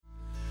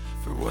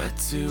For what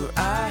do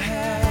I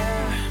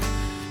have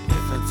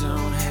if I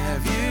don't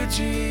have you,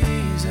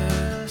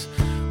 Jesus?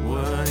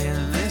 What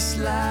in this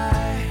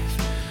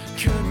life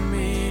could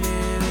mean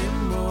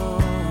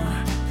anymore?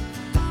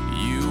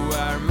 You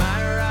are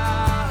my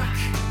rock,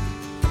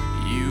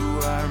 you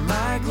are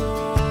my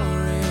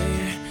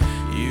glory,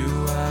 you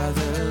are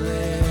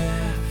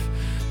the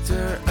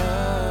lifter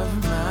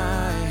of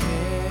my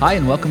head. Hi,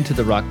 and welcome to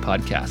the Rock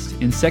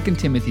Podcast. In 2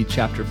 Timothy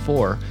chapter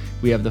 4,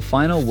 we have the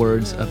final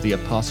words of the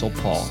Apostle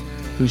Paul,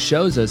 who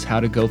shows us how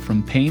to go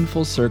from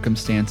painful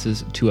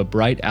circumstances to a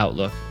bright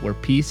outlook where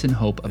peace and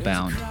hope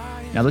abound.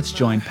 Now let's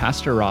join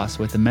Pastor Ross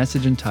with a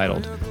message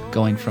entitled,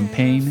 Going from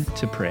Pain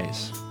to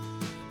Praise.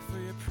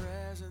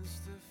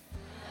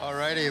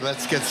 Alrighty,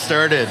 let's get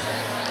started.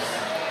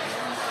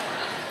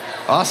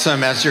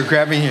 Awesome. As you're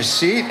grabbing your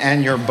seat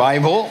and your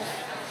Bible,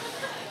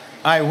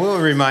 I will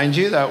remind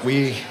you that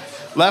we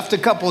left a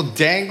couple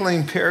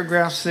dangling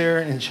paragraphs there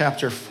in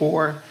chapter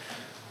 4,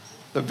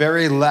 the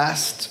very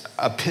last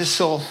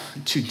epistle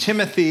to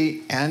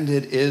Timothy, and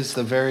it is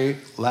the very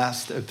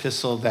last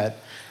epistle that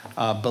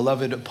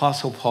beloved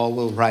Apostle Paul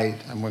will write.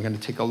 And we're going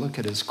to take a look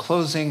at his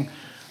closing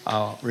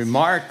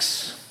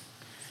remarks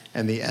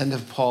and the end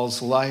of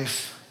Paul's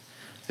life.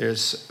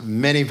 There's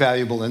many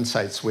valuable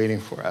insights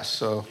waiting for us.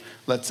 So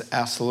let's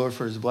ask the Lord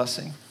for his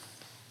blessing.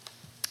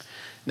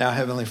 Now,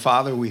 Heavenly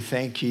Father, we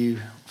thank you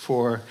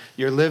for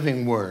your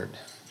living word,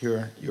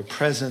 your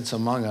presence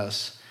among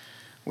us.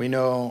 We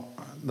know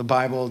the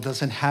Bible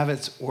doesn't have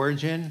its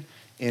origin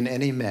in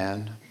any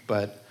man,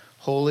 but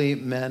holy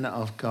men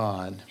of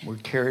God were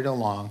carried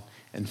along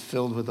and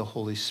filled with the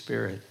Holy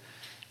Spirit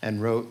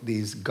and wrote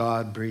these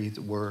God-breathed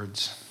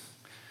words,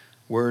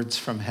 words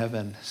from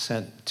heaven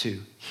sent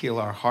to heal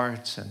our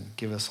hearts and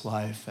give us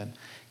life and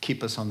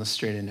keep us on the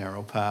straight and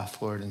narrow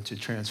path, Lord, and to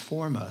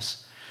transform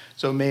us.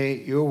 So may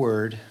your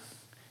word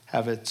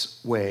have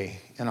its way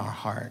in our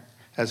heart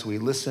as we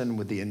listen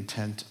with the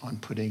intent on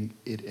putting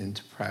it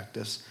into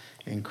practice.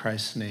 In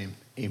Christ's name,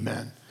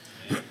 amen.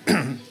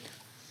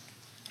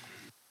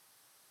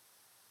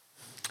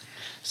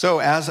 So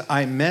as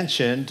I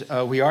mentioned,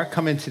 we are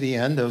coming to the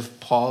end of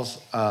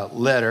Paul's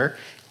letter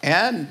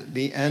and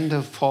the end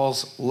of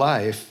Paul's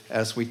life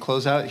as we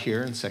close out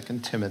here in 2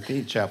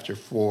 Timothy chapter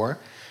 4.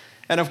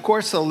 And of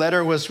course, the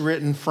letter was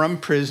written from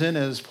prison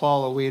as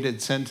Paul awaited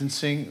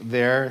sentencing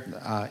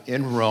there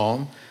in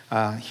Rome.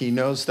 He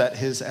knows that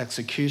his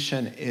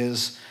execution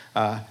is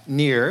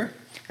near.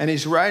 And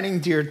he's writing,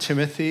 Dear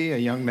Timothy, a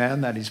young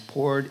man that he's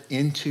poured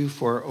into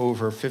for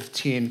over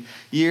 15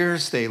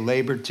 years. They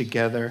labored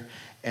together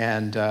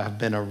and have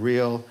been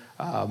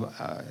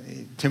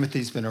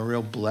Timothy's been a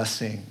real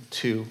blessing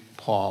to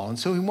Paul. And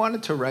so he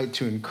wanted to write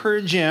to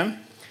encourage him,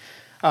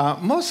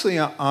 mostly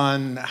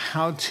on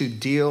how to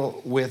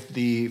deal with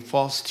the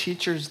false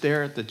teachers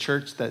there at the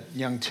church that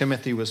young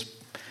Timothy was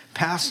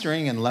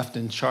pastoring and left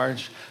in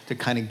charge to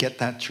kind of get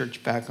that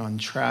church back on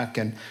track.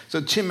 And so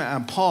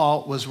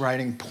Paul was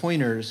writing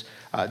pointers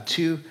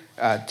to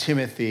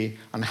Timothy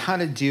on how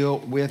to deal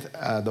with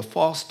the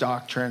false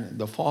doctrine,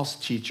 the false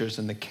teachers,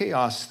 and the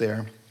chaos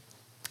there,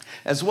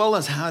 as well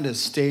as how to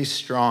stay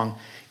strong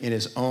in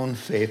his own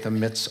faith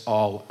amidst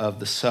all of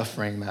the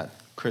suffering that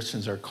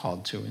Christians are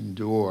called to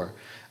endure.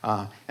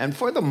 And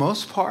for the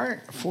most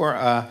part, for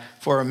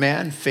a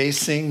man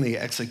facing the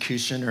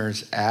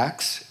executioner's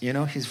axe,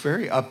 he's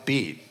very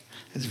upbeat.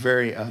 He's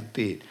very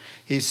upbeat.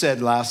 He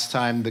said last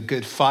time, the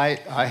good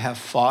fight I have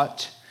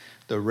fought,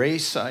 the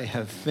race I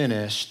have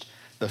finished,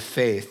 the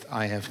faith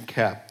I have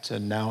kept.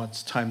 And now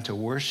it's time to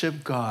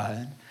worship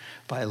God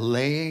by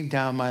laying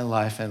down my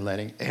life and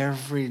letting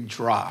every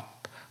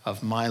drop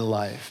of my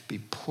life be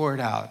poured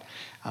out.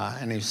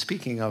 And he's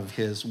speaking of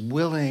his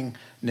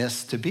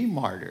willingness to be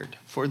martyred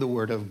for the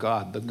word of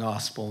God, the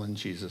gospel in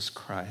Jesus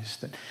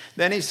Christ. And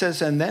then he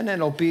says, and then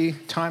it'll be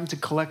time to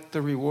collect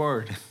the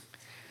reward.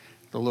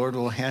 The Lord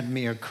will hand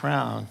me a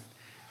crown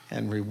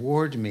and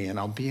reward me, and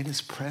I'll be in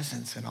his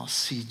presence, and I'll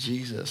see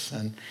Jesus.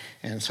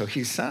 And so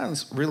he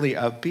sounds really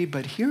upbeat,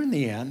 but here in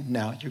the end,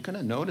 now you're going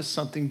to notice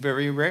something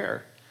very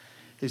rare.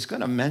 He's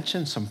going to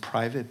mention some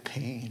private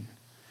pain.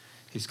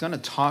 He's going to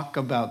talk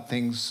about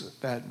things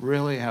that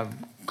really have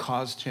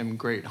caused him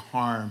great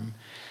harm.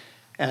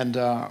 And,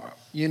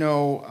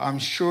 I'm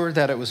sure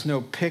that it was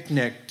no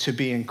picnic to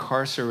be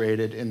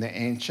incarcerated in the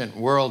ancient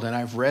world. And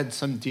I've read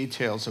some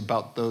details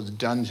about those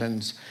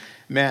dungeons.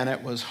 Man,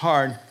 it was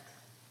hard.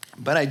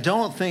 But I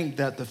don't think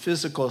that the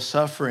physical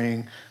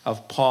suffering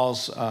of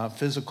Paul's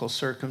physical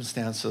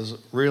circumstances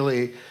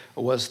really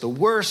was the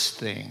worst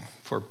thing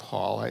for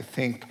Paul. I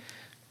think,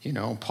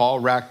 Paul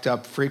racked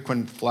up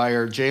frequent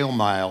flyer jail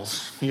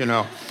miles,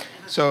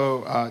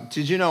 So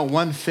did you know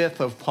 1/5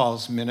 of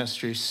Paul's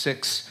ministry,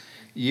 6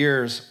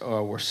 years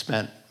were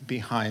spent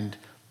behind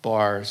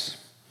bars?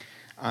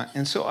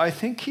 And so I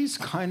think he's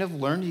kind of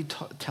learned, he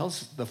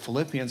tells the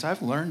Philippians,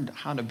 I've learned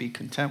how to be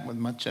content with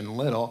much and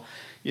little.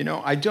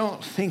 I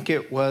don't think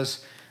it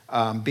was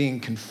being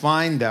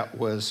confined that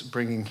was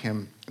bringing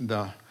him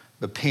the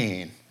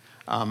pain.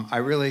 I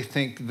really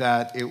think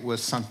that it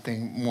was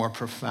something more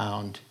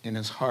profound in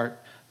his heart.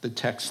 The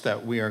text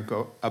that we are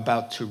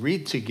about to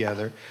read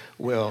together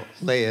will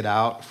lay it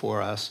out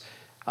for us.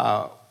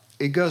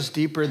 It goes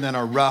deeper than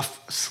a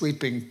rough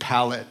sleeping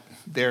pallet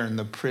there in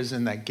the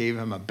prison that gave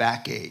him a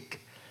backache.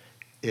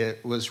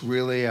 It was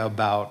really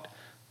about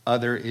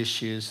other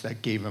issues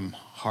that gave him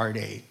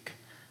heartache.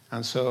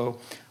 And so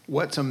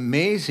what's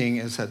amazing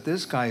is that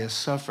this guy has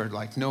suffered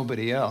like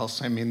nobody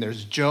else. I mean,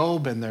 there's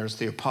Job and there's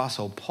the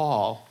Apostle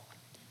Paul,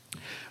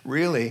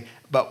 really,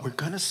 but we're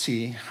going to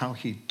see how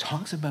he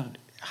talks about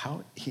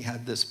how he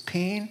had this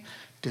pain,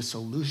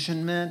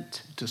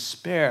 disillusionment,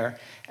 despair,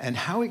 and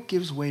how it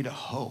gives way to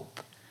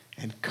hope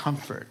and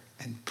comfort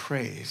and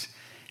praise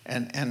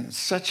and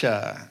such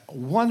a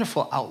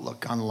wonderful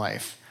outlook on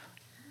life,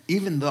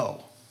 even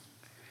though.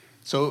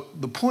 So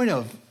the point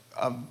of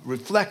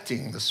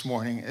reflecting this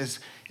morning is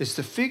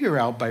to figure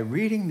out, by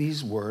reading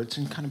these words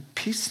and kind of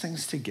piece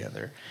things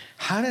together,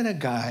 how did a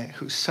guy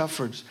who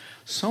suffered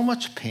so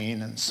much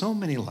pain on so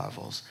many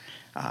levels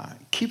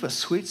keep a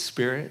sweet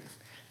spirit,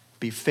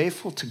 be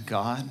faithful to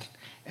God,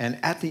 and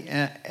at the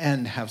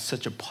end have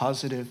such a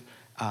positive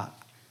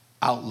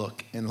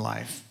outlook in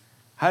life?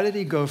 How did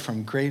he go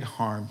from great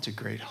harm to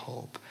great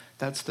hope?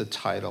 That's the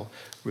title,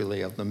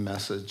 really, of the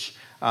message.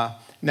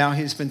 Now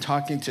he's been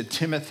talking to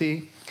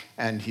Timothy,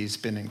 and he's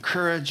been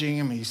encouraging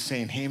him. He's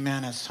saying, hey,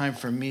 man, it's time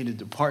for me to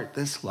depart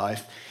this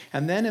life.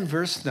 And then in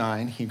verse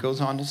 9, he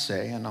goes on to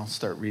say, and I'll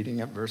start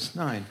reading at verse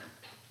 9,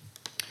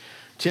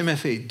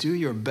 Timothy, do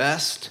your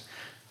best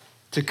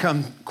to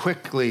come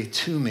quickly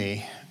to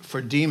me, for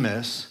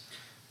Demas,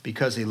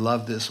 because he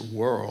loved this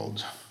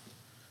world,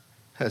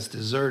 has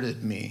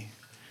deserted me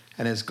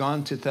and has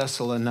gone to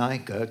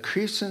Thessalonica.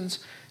 Crescens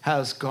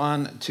has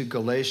gone to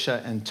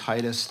Galatia, and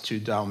Titus to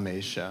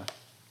Dalmatia.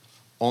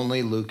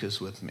 Only Luke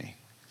is with me.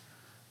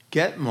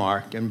 Get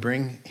Mark and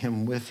bring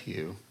him with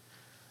you,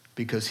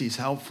 because he's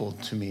helpful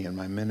to me in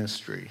my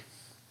ministry.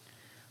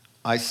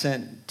 I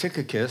sent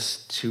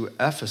Tychicus to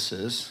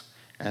Ephesus,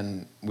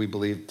 and we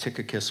believe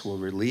Tychicus will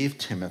relieve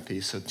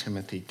Timothy so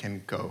Timothy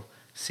can go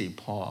see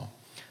Paul.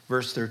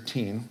 Verse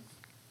 13,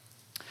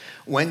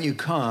 when you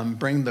come,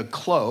 bring the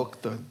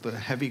cloak, the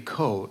heavy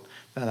coat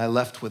that I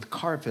left with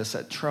Carpus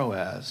at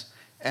Troas,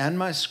 and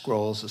my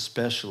scrolls,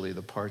 especially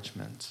the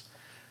parchments.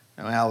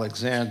 Now,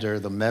 Alexander,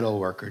 the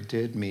metalworker,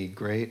 did me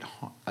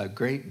a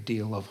great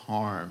deal of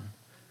harm.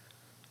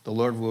 The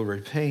Lord will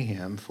repay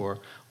him for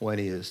what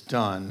he has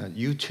done.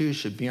 You too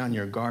should be on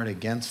your guard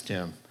against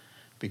him,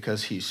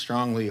 because he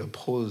strongly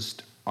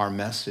opposed our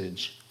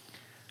message.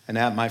 And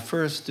at my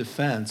first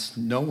defense,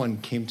 no one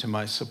came to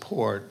my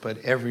support, but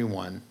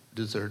everyone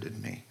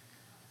deserted me.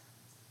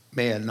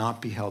 May it not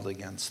be held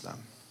against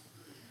them.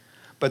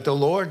 But the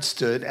Lord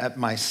stood at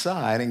my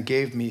side and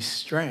gave me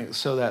strength,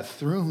 so that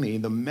through me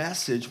the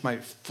message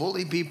might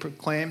fully be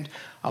proclaimed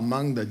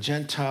among the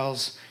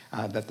Gentiles,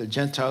 that the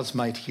Gentiles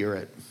might hear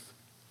it.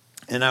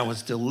 And I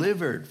was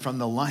delivered from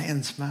the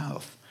lion's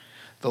mouth.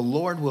 The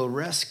Lord will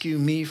rescue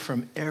me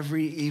from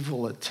every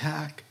evil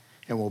attack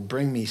and will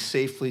bring me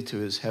safely to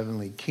his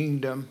heavenly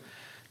kingdom.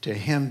 To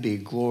him be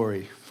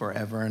glory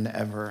forever and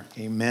ever.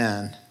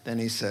 Amen. Then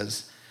he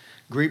says,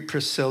 greet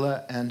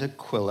Priscilla and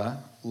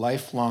Aquila,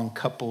 lifelong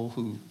couple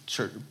who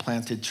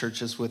planted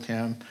churches with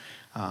him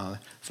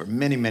for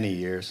many, many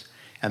years.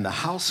 And the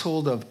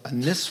household of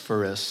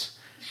Onesiphorus.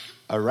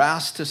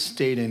 Erastus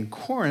stayed in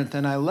Corinth,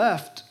 and I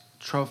left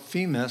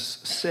Trophimus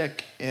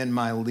sick in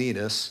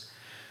Miletus.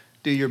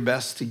 Do your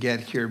best to get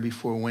here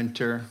before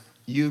winter.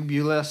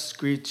 Eubulus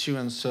greets you,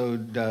 and so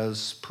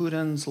does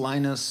Pudens,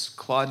 Linus,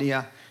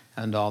 Claudia,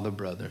 and all the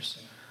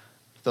brothers.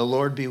 The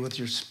Lord be with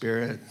your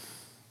spirit.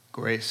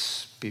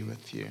 Grace be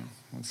with you.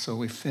 And so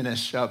we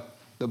finish up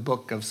the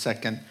book of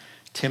 2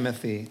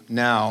 Timothy.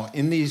 Now,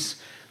 in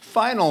these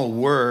final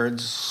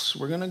words,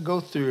 we're going to go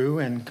through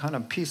and kind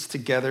of piece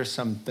together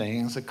some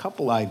things, a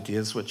couple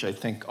ideas which I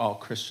think all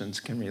Christians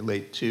can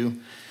relate to.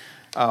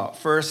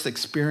 First,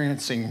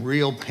 experiencing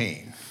real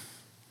pain.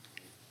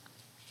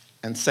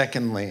 And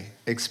secondly,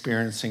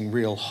 experiencing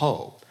real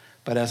hope.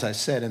 But as I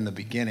said in the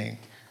beginning,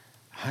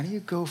 how do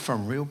you go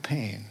from real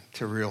pain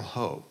to real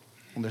hope?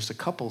 Well, there's a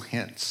couple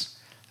hints.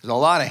 There's a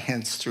lot of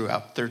hints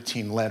throughout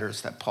 13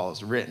 letters that Paul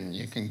has written.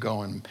 You can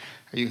go and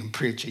you can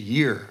preach a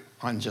year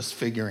on just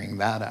figuring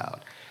that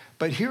out.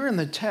 But here in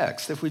the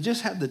text, if we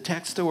just have the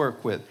text to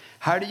work with,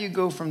 how do you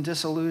go from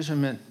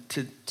disillusionment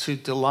to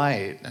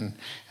delight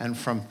and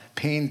from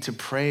pain to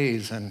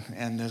praise and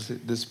there's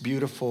this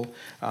beautiful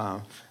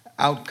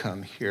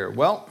outcome here?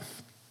 Well,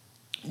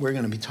 we're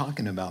going to be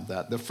talking about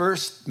that. The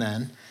first,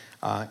 then,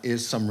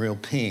 is some real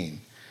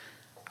pain.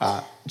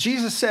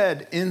 Jesus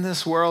said, in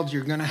this world,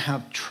 you're going to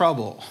have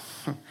trouble.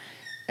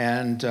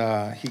 And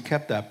he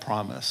kept that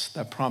promise.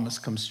 That promise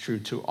comes true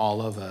to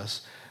all of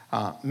us.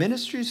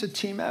 Ministry is a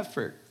team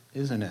effort,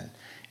 isn't it?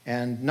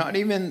 And not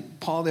even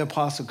Paul the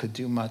Apostle could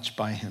do much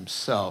by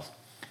himself.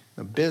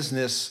 The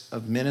business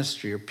of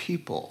ministry are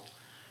people.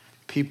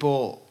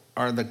 People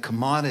are the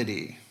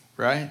commodity,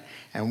 right?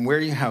 And where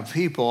you have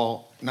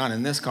people, not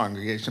in this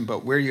congregation,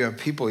 but where you have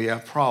people, you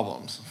have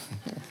problems.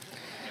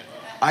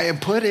 I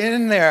have put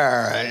in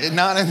there,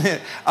 not in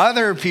the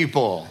other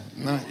people.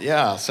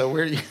 Yeah, so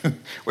where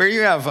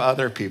you have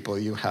other people,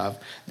 you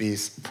have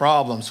these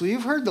problems. Well,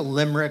 you've heard the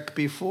limerick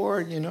before.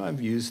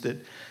 I've used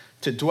it.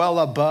 To dwell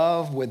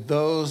above with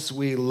those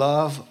we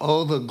love,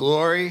 oh, the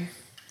glory.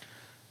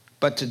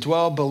 But to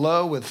dwell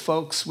below with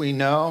folks we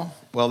know,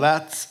 well,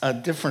 that's a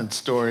different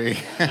story.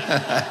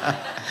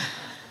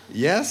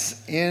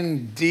 Yes,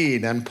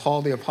 indeed. And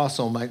Paul the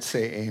Apostle might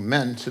say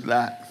amen to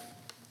that.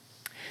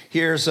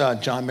 Here's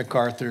John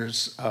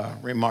MacArthur's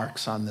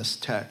remarks on this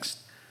text.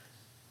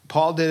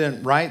 Paul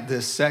didn't write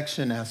this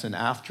section as an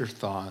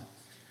afterthought.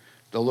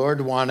 The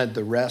Lord wanted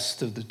the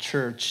rest of the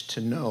church to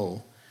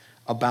know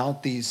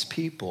about these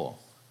people,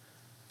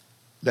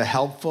 the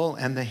helpful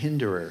and the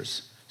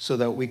hinderers, so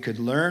that we could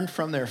learn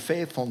from their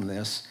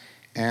faithfulness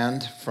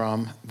and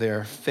from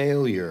their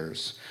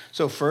failures.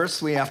 So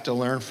first, we have to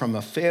learn from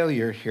a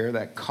failure here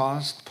that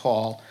caused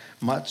Paul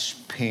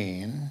much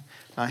pain.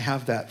 I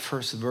have that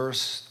first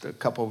verse, a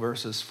couple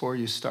verses for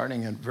you,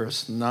 starting at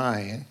verse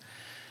 9.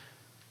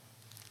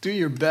 Do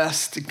your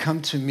best to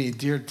come to me,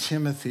 dear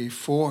Timothy,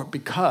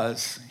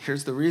 because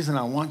here's the reason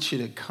I want you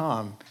to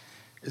come,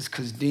 is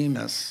because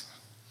Demas,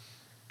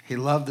 he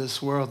loved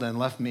this world and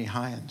left me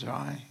high and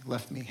dry,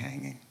 left me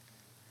hanging.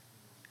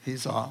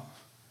 He's off.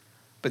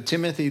 But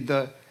Timothy,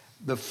 the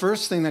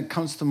first thing that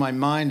comes to my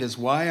mind is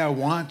why I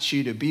want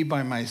you to be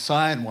by my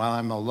side while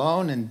I'm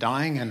alone and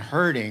dying and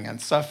hurting and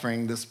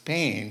suffering this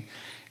pain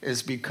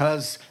is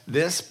because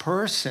this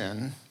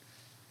person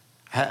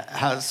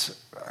has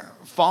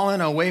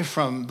fallen away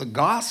from the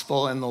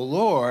gospel and the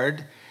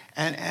Lord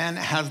and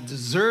has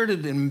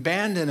deserted and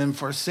abandoned and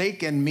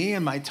forsaken me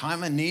in my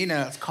time of need,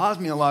 and it's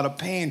caused me a lot of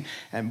pain.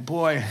 And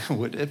boy,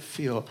 would it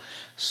feel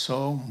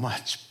so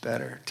much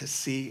better to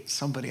see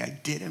somebody I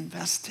did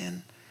invest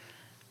in,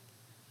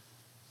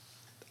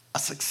 a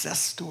success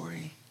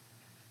story,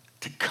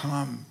 to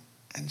come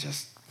and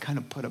just kind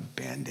of put a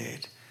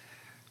Band-Aid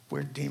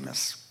where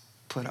Demas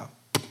put a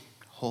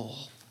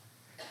hole.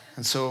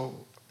 And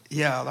so,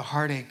 yeah, the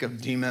heartache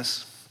of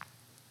Demas.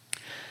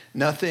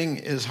 Nothing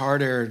is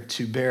harder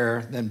to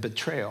bear than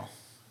betrayal.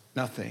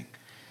 Nothing.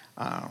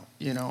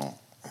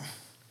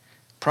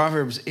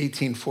 Proverbs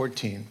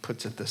 18:14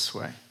 puts it this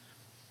way.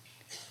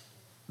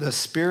 The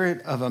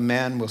spirit of a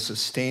man will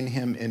sustain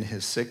him in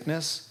his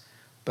sickness,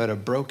 but a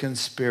broken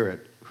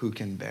spirit who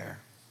can bear?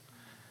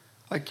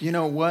 Like,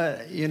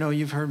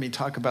 you've heard me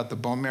talk about the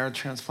bone marrow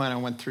transplant I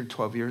went through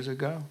 12 years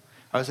ago.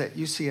 I was at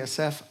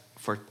UCSF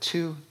for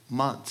 2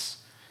 months.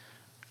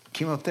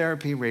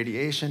 Chemotherapy,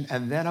 radiation,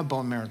 and then a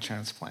bone marrow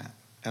transplant.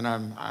 And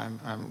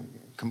I'm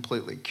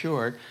completely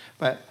cured.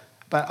 But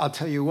I'll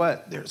tell you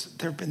what, there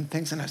have been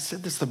things, and I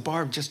said this to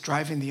Barb just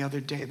driving the other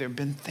day, there have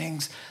been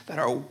things that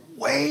are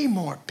way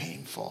more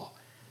painful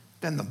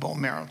than the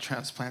bone marrow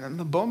transplant. And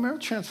the bone marrow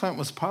transplant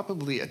was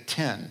probably a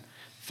 10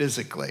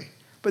 physically.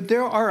 But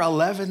there are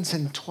 11s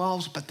and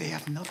 12s, but they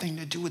have nothing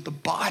to do with the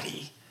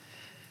body.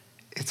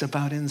 It's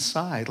about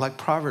inside. Like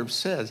Proverbs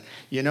says,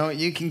 you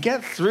can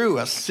get through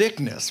a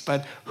sickness,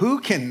 but who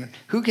can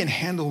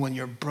handle when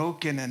you're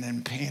broken and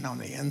in pain on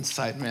the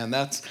inside? Man,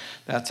 that's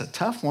a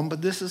tough one,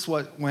 but this is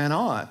what went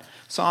on.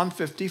 Psalm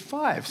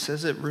 55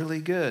 says it really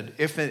good.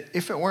 If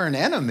it were an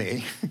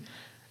enemy,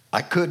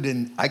 I could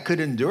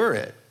endure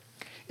it.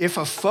 If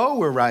a foe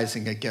were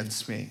rising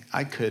against me,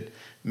 I could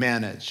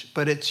manage.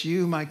 But it's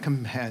you, my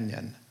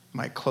companion,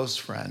 my close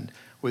friend,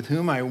 with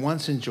whom I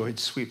once enjoyed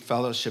sweet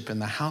fellowship in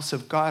the house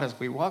of God as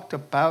we walked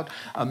about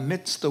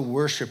amidst the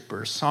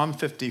worshipers. Psalm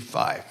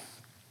 55.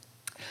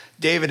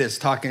 David is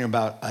talking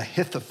about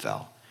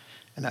Ahithophel.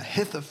 And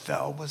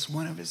Ahithophel was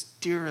one of his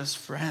dearest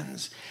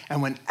friends.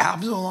 And when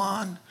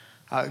Absalom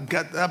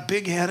got that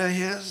big head of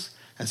his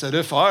and said,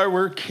 if I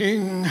were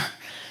king,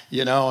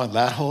 and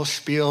that whole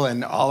spiel,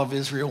 and all of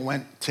Israel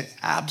went to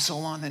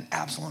Absalom, and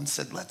Absalom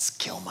said, let's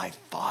kill my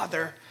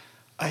father.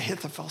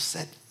 Ahithophel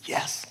said,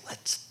 yes,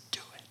 let's do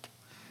it.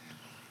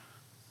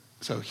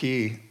 So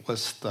he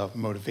was the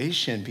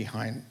motivation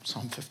behind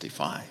Psalm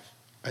 55,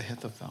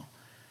 Ahithophel.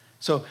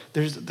 So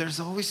there's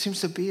always seems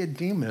to be a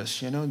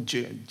Demas.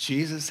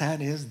 Jesus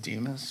had his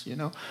Demas,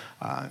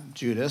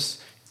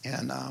 Judas,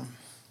 and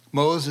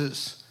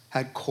Moses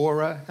had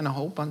Korah and a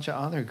whole bunch of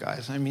other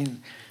guys.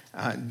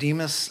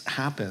 Demas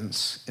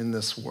happens in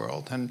this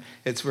world, and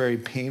it's very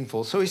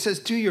painful. So he says,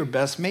 do your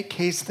best, make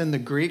haste in the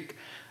Greek.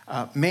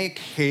 Make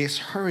haste,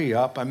 hurry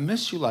up. I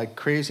miss you like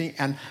crazy.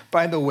 And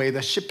by the way,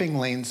 the shipping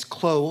lanes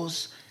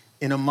close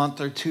in a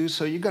month or two,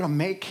 so you got to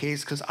make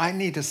haste because I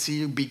need to see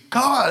you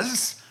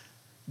because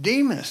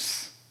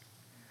Demas.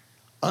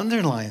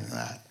 Underline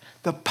that.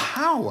 The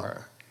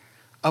power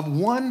of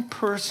one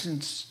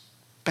person's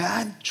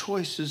bad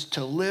choices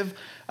to live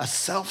a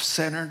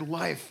self-centered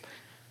life.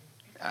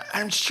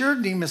 I'm sure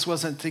Demas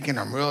wasn't thinking,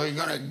 I'm really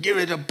going to give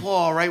it to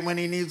Paul right when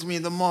he needs me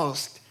the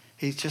most.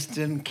 He just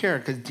didn't care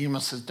because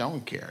Demases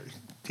don't care.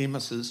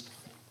 Demases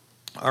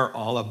are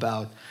all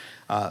about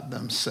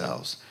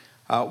themselves.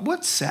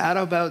 What's sad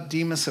about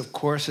Demas, of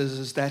course,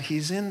 is that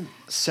he's in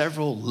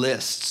several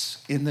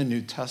lists in the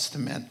New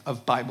Testament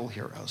of Bible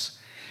heroes.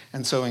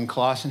 And so in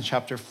Colossians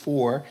chapter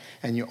 4,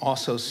 and you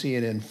also see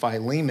it in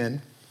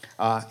Philemon,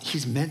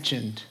 he's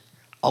mentioned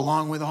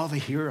along with all the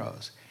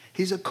heroes.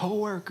 He's a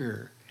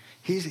co-worker.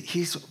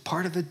 He's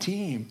part of the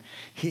team.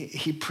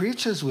 He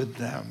preaches with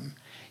them.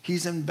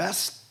 He's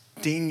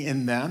investing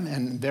in them,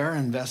 and they're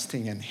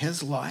investing in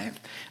his life.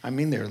 I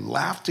mean, they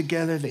laugh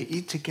together, they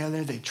eat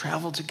together, they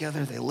travel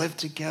together, they live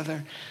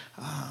together.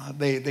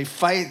 They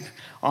fight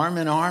arm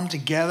in arm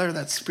together,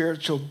 that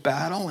spiritual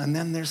battle. And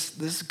then there's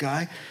this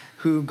guy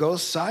who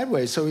goes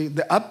sideways. So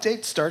the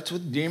update starts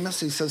with Demas.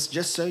 He says,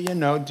 just so you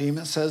know,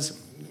 Demas has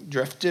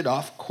drifted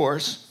off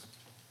course,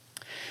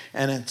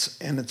 and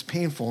it's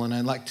painful, and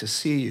I'd like to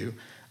see you.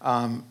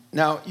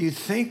 Now, you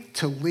think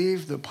to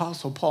leave the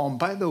Apostle Paul, and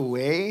by the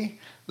way,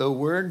 the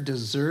word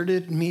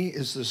deserted me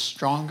is the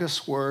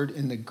strongest word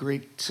in the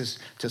Greek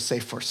to say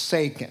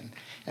forsaken.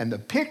 And the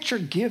picture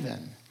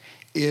given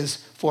is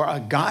for a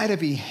guy to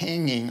be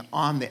hanging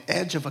on the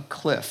edge of a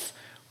cliff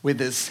with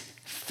his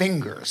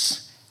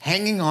fingers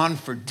hanging on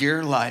for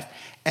dear life.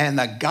 And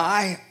the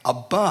guy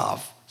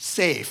above,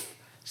 safe,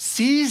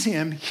 sees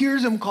him,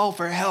 hears him call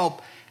for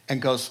help,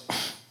 and goes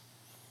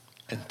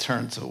and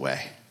turns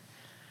away.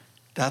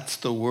 That's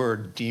the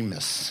word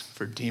Demas,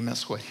 for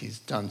Demas, what he's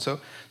done. So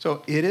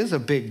it is a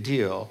big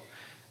deal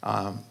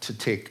to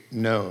take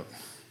note.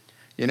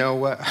 You know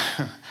what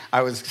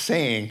I was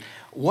saying,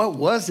 what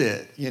was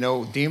it? You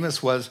know,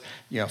 Demas was,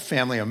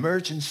 family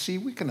emergency.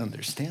 We can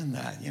understand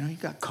that. He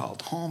got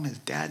called home. His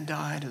dad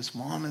died. His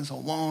mom is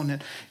alone.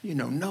 And,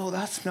 no,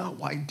 that's not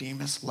why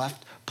Demas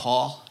left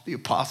Paul, the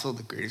apostle,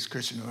 the greatest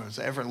Christian who has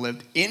ever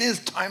lived, in his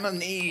time of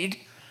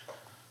need,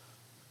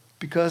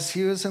 because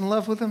he was in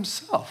love with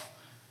himself.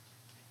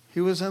 He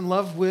was in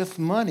love with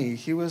money.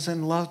 He was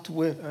in love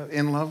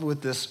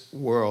with this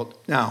world.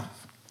 Now,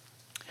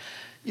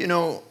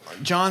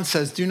 John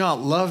says, do not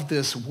love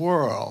this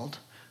world,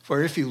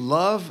 for if you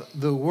love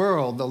the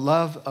world, the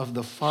love of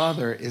the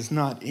Father is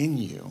not in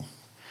you.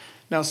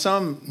 Now,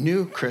 some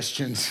new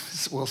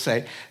Christians will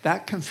say,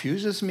 that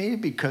confuses me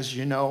because,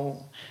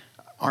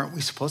 aren't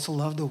we supposed to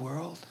love the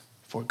world?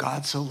 For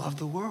God so loved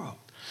the world.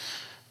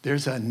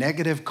 There's a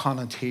negative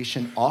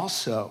connotation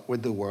also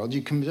with the world.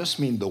 You can just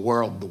mean the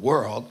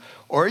world,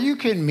 or you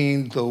can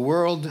mean the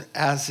world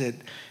as it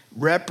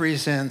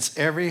represents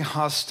every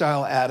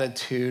hostile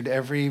attitude,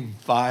 every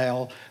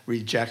vile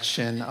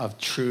rejection of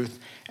truth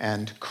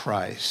and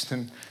Christ.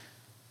 And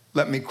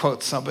let me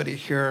quote somebody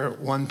here.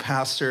 One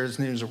pastor, his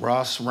name is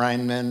Ross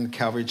Reinman,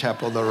 Calvary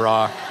Chapel, The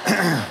Rock,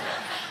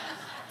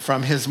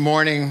 from his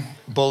morning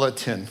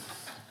bulletin.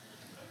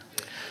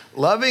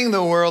 Loving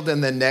the world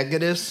in the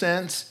negative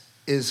sense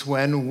is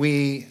when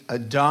we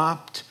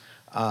adopt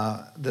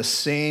the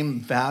same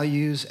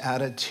values,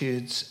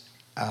 attitudes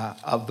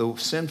of the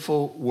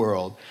sinful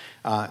world.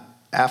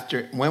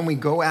 When we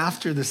go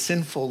after the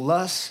sinful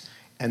lusts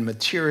and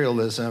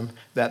materialism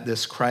that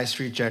this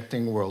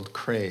Christ-rejecting world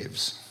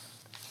craves.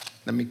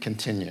 Let me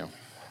continue.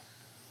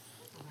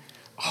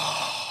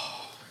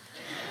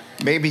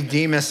 Maybe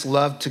Demas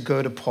loved to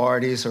go to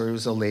parties, or he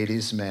was a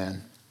ladies'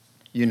 man.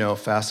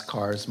 Fast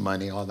cars,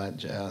 money, all that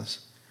jazz.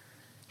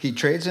 He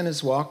trades in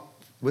his walk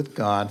with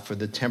God for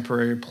the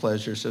temporary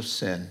pleasures of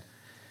sin.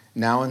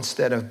 Now,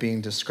 instead of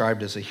being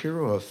described as a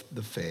hero of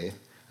the faith,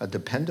 a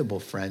dependable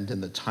friend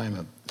in the time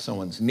of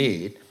someone's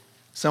need,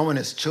 someone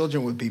his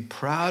children would be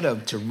proud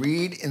of to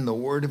read in the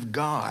Word of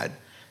God,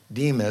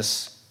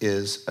 Demas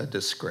is a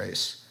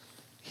disgrace.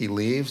 He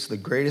leaves the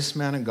greatest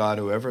man of God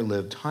who ever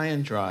lived high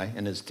and dry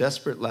in his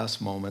desperate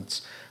last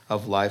moments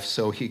of life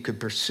so he could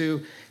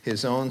pursue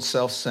his own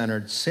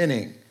self-centered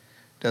sinning.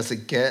 Does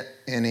it get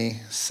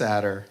any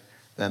sadder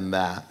than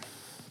that?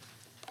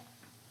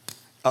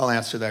 I'll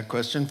answer that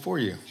question for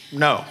you.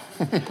 No,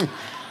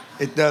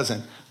 it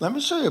doesn't. Let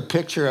me show you a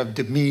picture of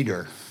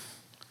Demeter.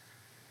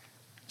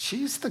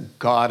 She's the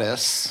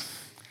goddess.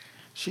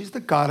 She's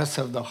the goddess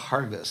of the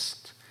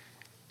harvest.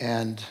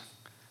 And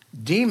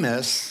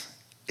Demas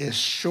is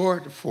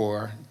short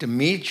for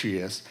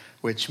Demetrius,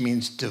 which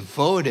means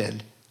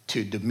devoted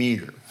to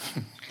Demeter.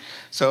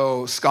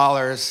 So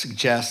scholars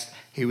suggest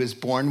he was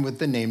born with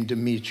the name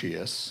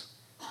Demetrius.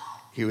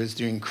 He was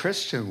doing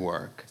Christian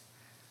work,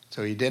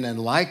 so he didn't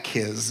like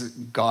his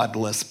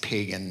godless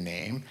pagan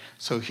name,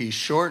 so he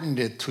shortened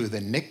it to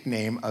the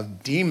nickname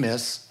of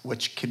Demas,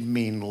 which could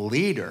mean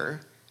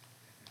leader.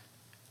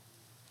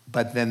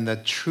 But then the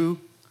true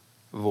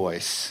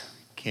voice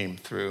came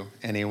through,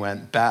 and he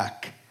went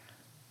back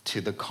to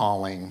the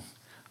calling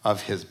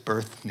of his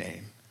birth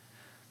name,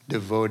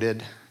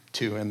 devoted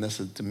to, and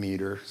this is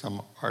Demeter,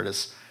 some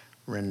artist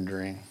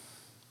rendering.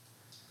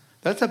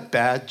 That's a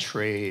bad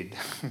trade.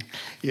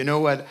 You know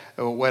what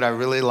I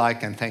really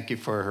like, and thank you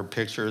for her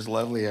picture, as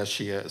lovely as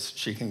she is,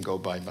 she can go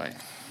bye-bye.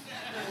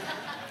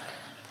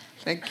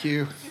 Thank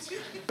you.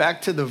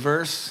 Back to the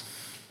verse.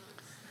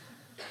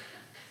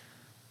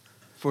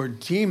 For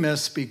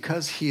Demas,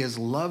 because he has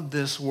loved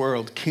this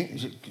world,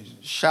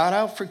 shout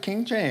out for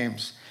King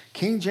James.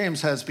 King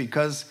James has,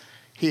 because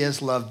he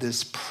has loved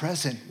this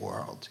present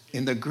world.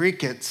 In the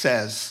Greek, it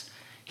says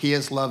he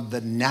has loved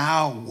the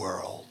now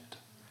world.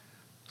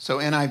 So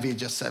NIV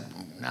just said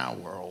now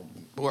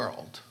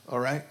world, all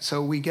right?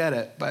 So we get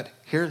it, but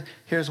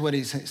here's what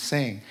he's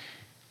saying.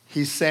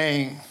 He's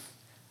saying,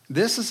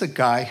 this is a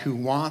guy who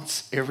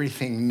wants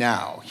everything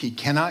now. He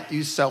cannot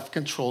use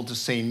self-control to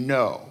say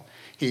no.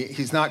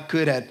 He's not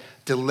good at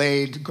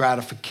delayed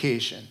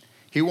gratification.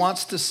 He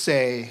wants to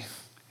say,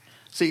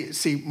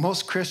 see,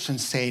 most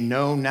Christians say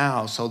no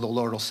now, so the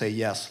Lord will say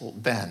yes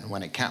then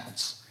when it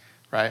counts,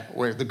 right?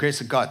 Where the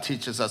grace of God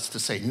teaches us to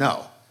say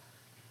no.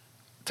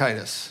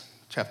 Titus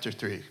chapter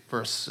 3,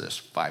 verses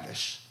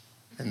 5-ish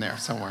in there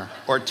somewhere,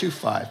 or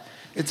 2:5.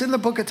 It's in the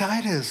book of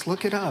Titus.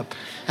 Look it up.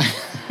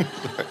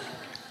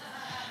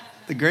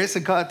 The grace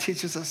of God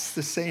teaches us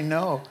to say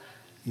no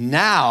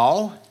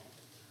now,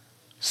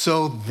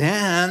 so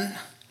then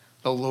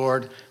the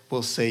Lord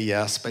will say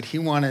yes. But he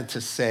wanted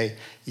to say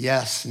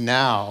yes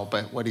now,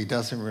 but what he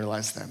doesn't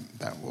realize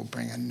that will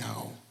bring a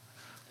no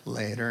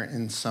later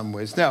in some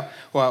ways. Now,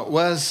 well,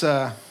 was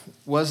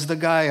the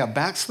guy a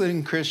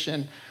backsliding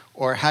Christian,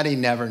 or had he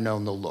never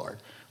known the Lord?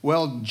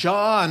 Well,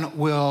 John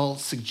will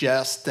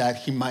suggest that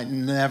he might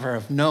never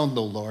have known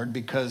the Lord,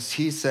 because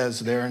he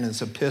says there in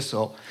his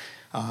epistle,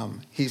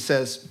 he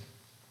says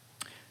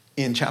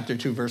in chapter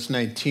 2, verse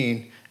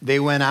 19, they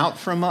went out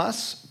from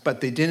us,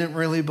 but they didn't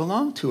really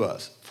belong to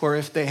us. For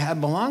if they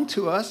had belonged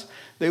to us,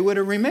 they would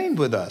have remained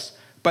with us.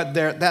 But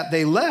that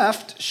they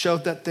left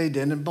showed that they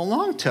didn't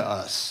belong to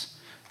us.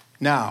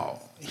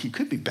 Now, he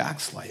could be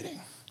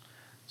backsliding.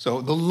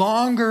 So the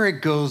longer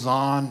it goes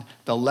on,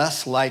 the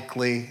less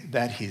likely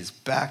that he's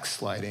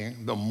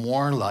backsliding, the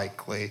more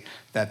likely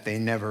that they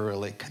never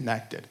really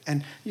connected.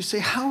 And you say,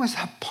 how is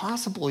that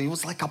possible? He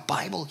was like a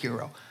Bible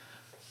hero.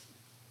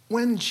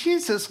 When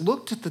Jesus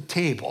looked at the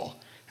table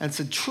and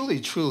said, truly,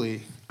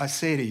 truly, I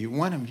say to you,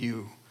 one of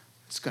you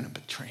is going to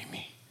betray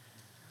me.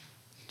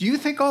 Do you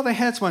think all the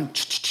heads went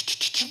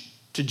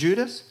to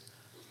Judas?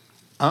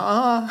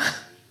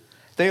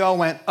 They all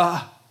went,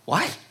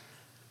 what?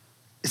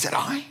 Is it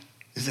I?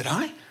 Is it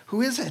I?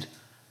 Who is it?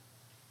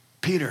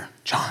 Peter,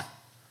 John.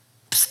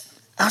 Psst,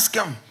 ask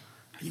him.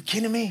 Are you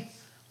kidding me?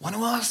 One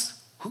of us?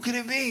 Who could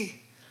it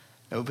be?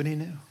 Nobody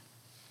knew.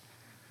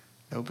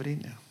 Nobody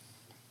knew.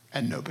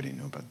 And nobody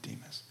knew about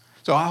Demas.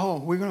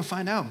 So we're going to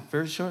find out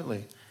very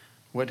shortly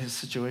what his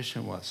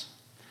situation was.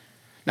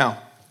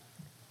 Now,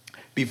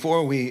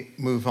 before we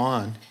move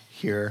on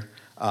here,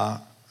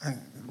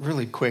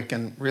 really quick,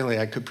 and really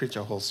I could preach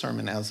a whole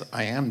sermon as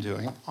I am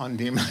doing on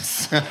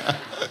Demas.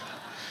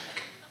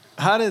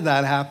 How did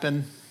that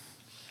happen?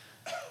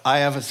 I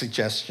have a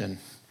suggestion.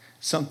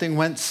 Something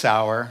went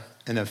sour,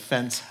 an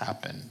offense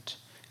happened,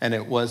 and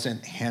it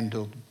wasn't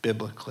handled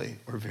biblically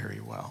or very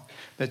well.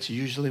 That's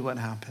usually what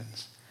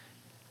happens.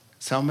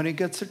 Somebody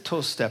gets their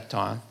toe stepped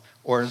on,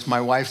 or as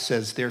my wife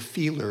says, their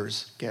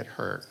feelers get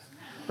hurt,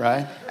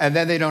 right? And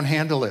then they don't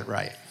handle it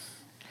right.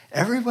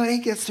 Everybody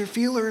gets their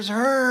feelers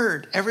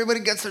hurt.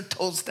 Everybody gets their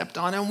toes stepped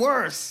on, and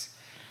worse.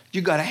 You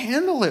got to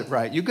handle it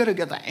right. You got to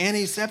get the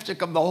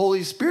antiseptic of the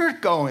Holy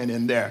Spirit going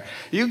in there.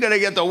 You got to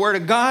get the Word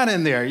of God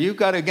in there. You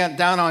got to get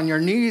down on your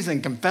knees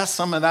and confess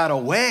some of that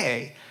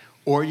away,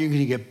 or you're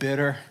going to get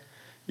bitter.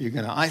 You're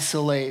going to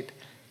isolate.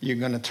 You're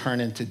going to turn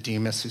into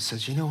Demas, who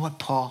says, you know what,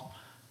 Paul?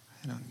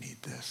 I don't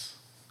need this.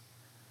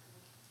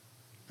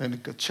 Then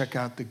go check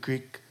out the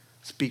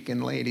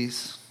Greek-speaking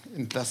ladies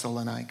in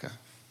Thessalonica.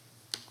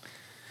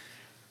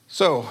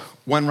 So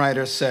one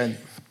writer said,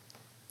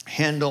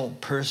 handle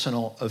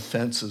personal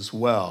offenses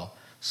well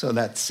so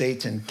that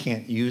Satan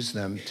can't use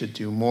them to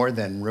do more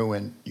than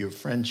ruin your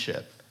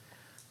friendship,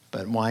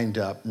 but wind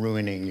up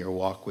ruining your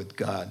walk with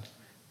God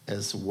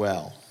as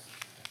well.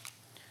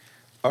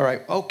 All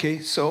right, okay,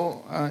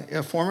 so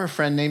a former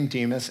friend named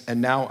Demas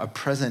and now a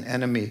present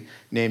enemy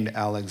named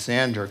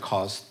Alexander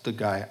caused the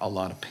guy a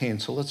lot of pain.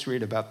 So let's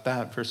read about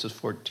that, verses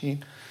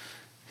 14.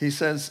 He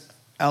says,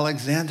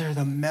 Alexander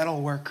the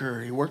metal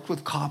worker, he worked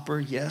with copper,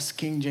 yes,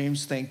 King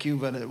James, thank you,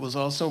 but it was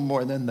also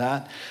more than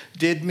that,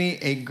 did me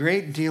a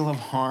great deal of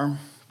harm.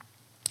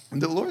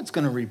 And the Lord's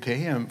going to repay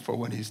him for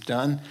what he's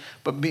done.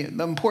 But the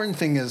important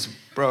thing is,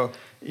 bro,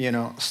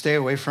 stay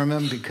away from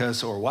him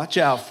or watch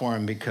out for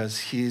him, because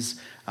he's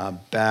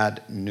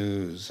bad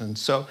news. And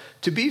so,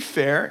 to be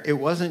fair, it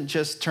wasn't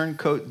just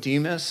turncoat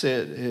Demas.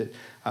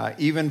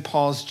 Even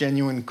Paul's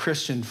genuine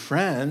Christian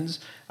friends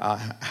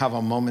have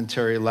a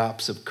momentary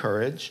lapse of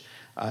courage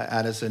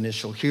at his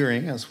initial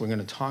hearing, as we're going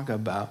to talk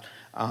about.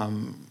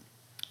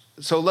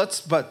 So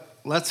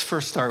let's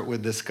first start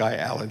with this guy,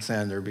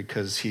 Alexander,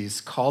 because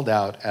he's called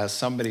out as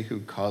somebody who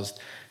caused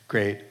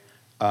great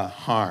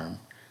harm.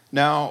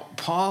 Now,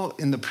 Paul,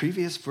 in the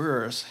previous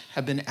verse,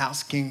 had been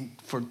asking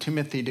for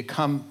Timothy to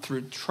come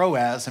through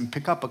Troas and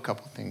pick up a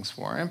couple things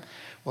for him.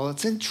 Well,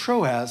 it's in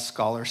Troas,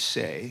 scholars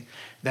say,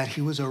 that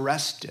he was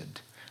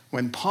arrested.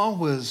 When Paul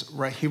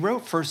he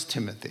wrote 1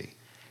 Timothy,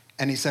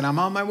 and he said, I'm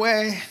on my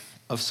way,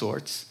 of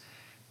sorts.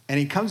 And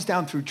he comes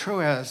down through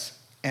Troas,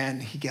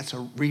 and he gets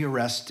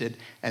rearrested,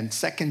 and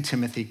 2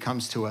 Timothy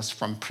comes to us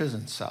from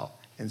prison cell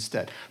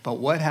instead. But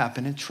what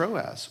happened in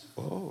Troas?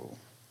 Oh,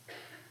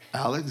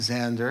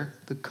 Alexander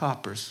the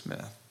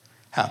coppersmith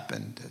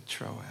happened at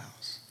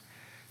Troas.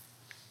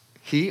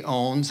 He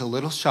owns a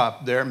little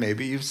shop there.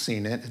 Maybe you've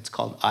seen it. It's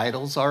called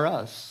Idols R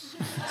Us.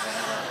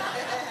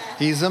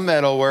 He's a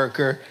metal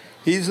worker.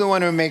 He's the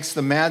one who makes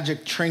the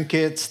magic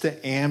trinkets,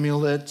 the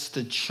amulets,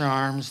 the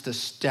charms, the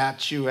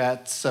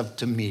statuettes of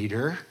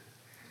Demeter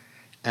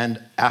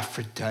and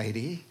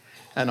Aphrodite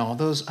and all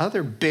those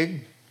other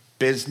big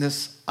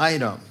business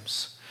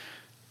items.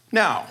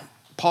 Now,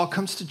 Paul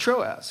comes to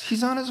Troas.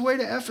 He's on his way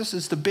to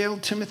Ephesus to bail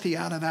Timothy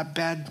out of that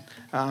bad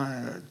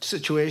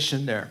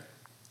situation there.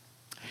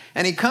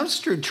 And he comes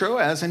through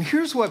Troas, and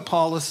here's what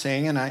Paul is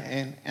saying,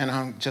 and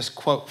I'll just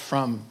quote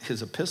from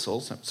his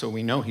epistles, so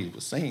we know he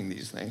was saying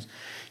these things.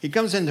 He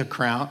comes into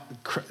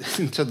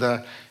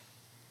the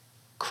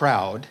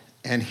crowd,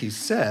 and he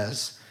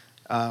says,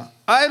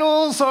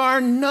 idols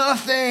are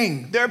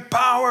nothing. They're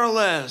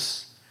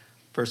powerless.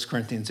 1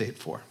 Corinthians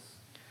 8:4.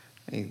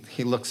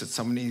 He looks at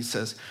somebody and he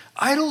says,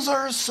 idols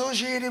are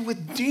associated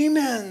with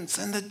demons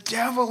and the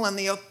devil and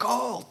the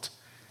occult.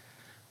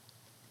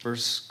 1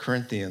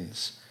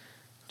 Corinthians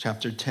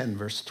chapter 10,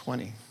 verse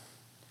 20.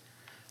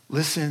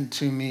 Listen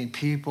to me,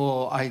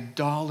 people.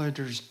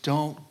 Idolaters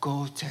don't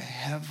go to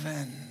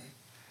heaven.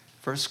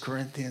 1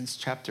 Corinthians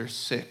chapter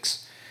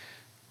 6,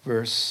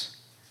 verse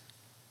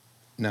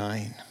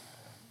 9.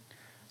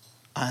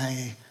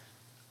 I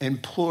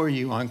implore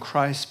you on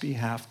Christ's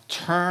behalf,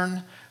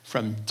 turn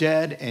from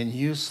dead and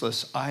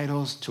useless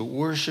idols to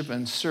worship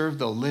and serve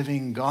the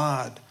living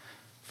God.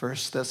 1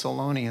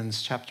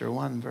 Thessalonians chapter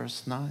 1,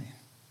 verse 9.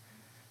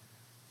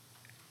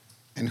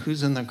 And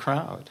who's in the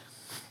crowd?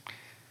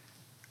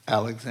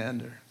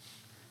 Alexander.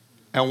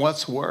 And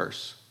what's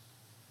worse,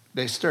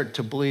 they start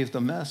to believe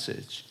the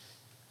message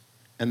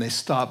and they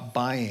stop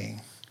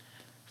buying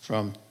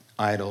from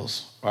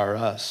Idols R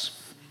Us.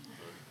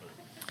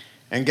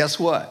 And guess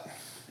what?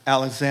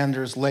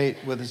 Alexander's late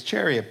with his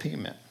chariot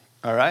payment,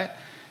 all right?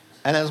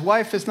 And his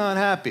wife is not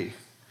happy.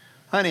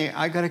 Honey,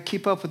 I got to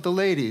keep up with the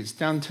ladies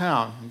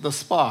downtown, the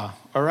spa,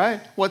 all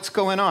right? What's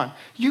going on?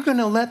 You're going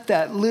to let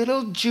that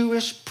little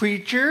Jewish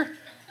preacher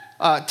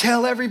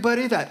tell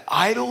everybody that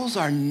idols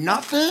are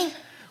nothing?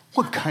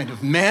 What kind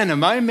of man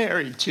am I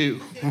married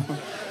to?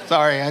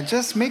 Sorry, I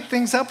just make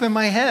things up in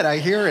my head. I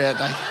hear it.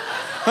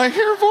 I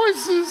hear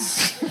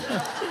voices.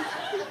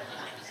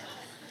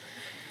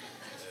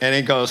 And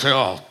he goes,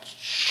 I'll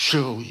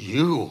show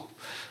you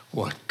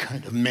what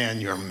kind of man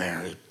you're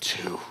married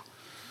to.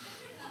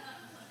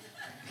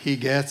 He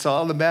gets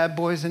all the bad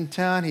boys in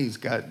town. He's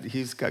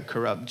got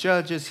corrupt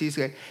judges. He's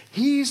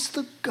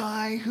the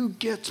guy who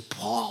gets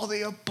Paul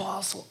the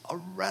apostle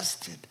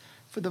arrested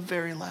for the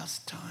very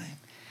last time.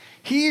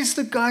 He's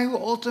the guy who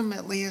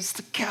ultimately is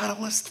the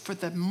catalyst for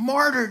the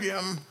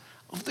martyrdom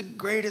of the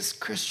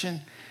greatest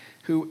Christian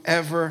who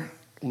ever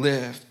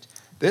lived.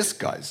 This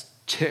guy's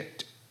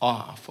ticked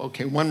off.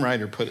 Okay, one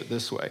writer put it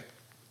this way.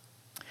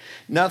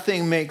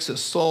 Nothing makes a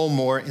soul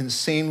more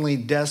insanely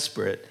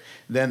desperate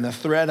than the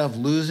threat of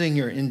losing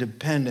your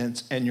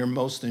independence and your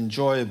most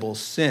enjoyable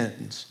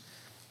sins,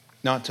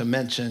 not to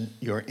mention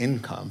your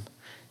income.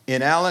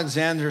 In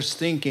Alexander's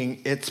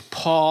thinking, it's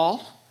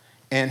Paul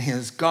and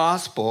his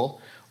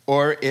gospel,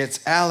 or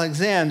it's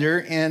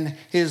Alexander and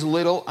his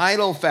little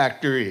idol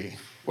factory.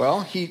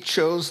 Well, he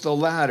chose the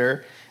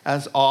latter,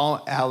 as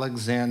all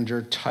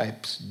Alexander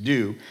types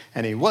do,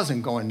 and he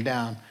wasn't going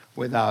down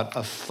without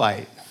a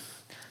fight.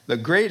 The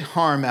great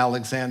harm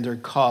Alexander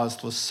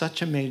caused was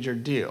such a major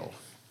deal,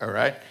 all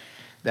right,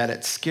 that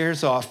it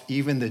scares off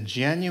even the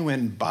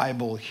genuine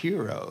Bible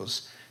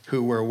heroes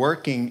who were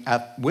working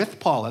with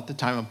Paul at the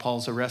time of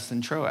Paul's arrest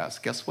in Troas.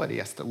 Guess what? He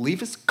has to leave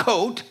his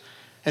coat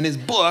and his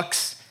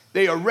books.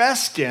 They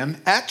arrest him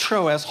at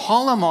Troas,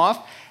 haul him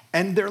off,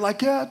 and they're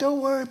like, yeah,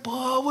 don't worry,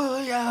 Paul.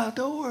 Well, yeah,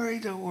 don't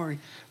worry.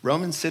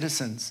 Roman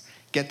citizens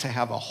get to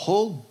have a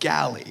whole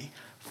galley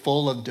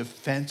full of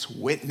defense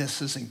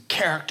witnesses and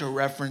character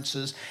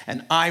references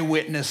and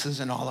eyewitnesses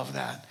and all of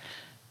that.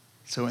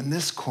 So in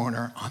this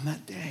corner, on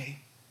that day,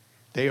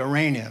 they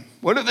arraign him.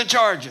 What are the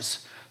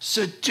charges?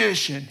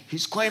 Sedition.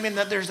 He's claiming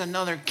that there's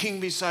another king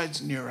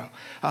besides Nero.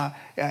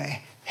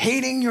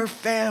 Hating your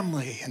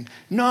family and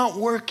not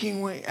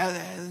working with,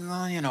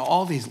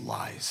 all these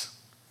lies.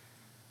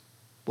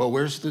 Well,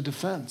 where's the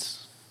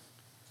defense?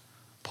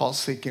 Paul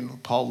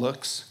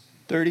looks,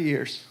 30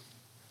 years.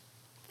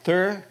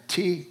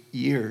 30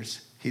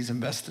 years he's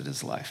invested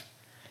his life.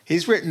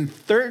 He's written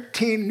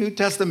 13 New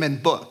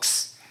Testament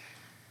books.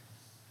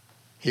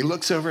 He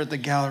looks over at the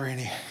gallery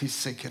and he's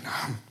thinking,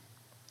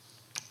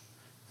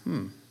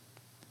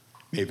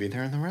 maybe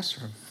they're in the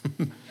restroom.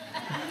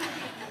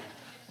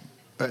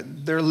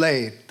 But they're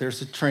late.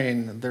 There's a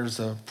train. There's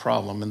a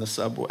problem in the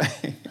subway.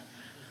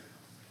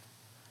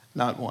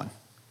 Not one.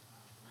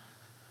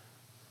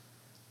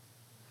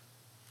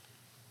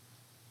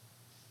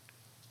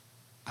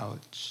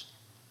 Ouch.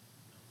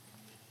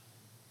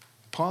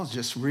 Paul's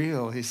just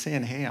real. He's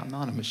saying, hey, I'm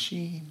not a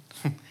machine.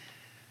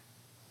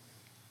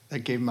 That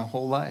gave him a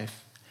whole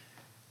life.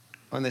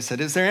 when they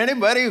said, is there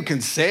anybody who can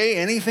say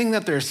anything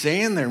that they're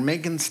saying? They're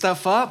making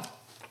stuff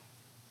up.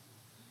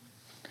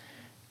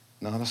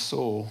 Not a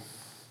soul.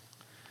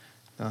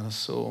 Not a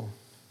soul.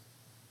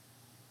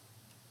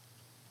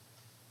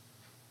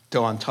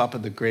 Though on top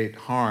of the great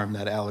harm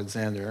that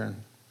Alexander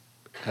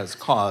has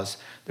caused,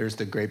 there's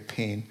the great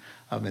pain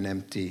of an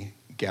empty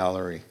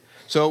gallery.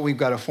 So we've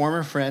got a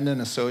former friend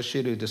and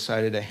associate who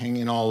decided to hang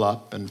it all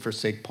up and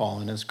forsake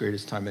Paul in his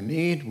greatest time of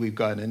need. We've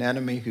got an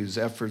enemy whose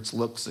efforts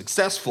look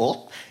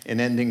successful in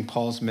ending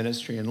Paul's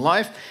ministry and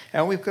life.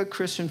 And we've got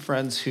Christian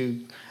friends who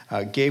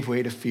gave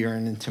way to fear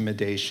and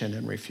intimidation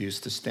and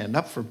refused to stand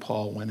up for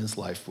Paul when his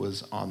life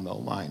was on the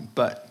line.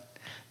 But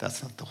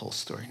that's not the whole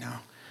story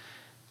now.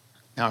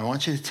 Now I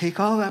want you to take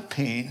all that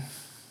pain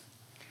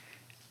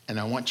and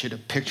I want you to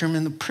picture him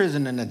in the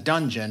prison, in a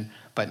dungeon,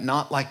 but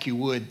not like you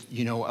would,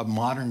 a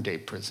modern day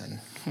prison,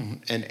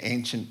 an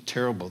ancient,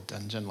 terrible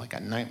dungeon, like a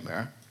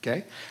nightmare,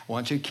 okay? I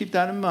want you to keep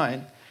that in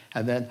mind.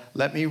 And then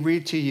let me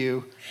read to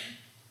you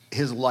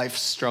his life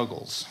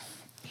struggles.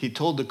 He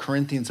told the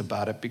Corinthians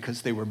about it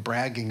because they were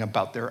bragging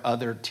about their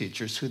other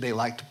teachers who they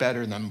liked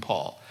better than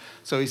Paul.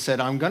 So he said,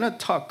 I'm going to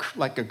talk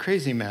like a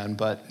crazy man,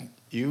 but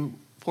you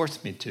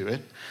forced me to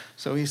it.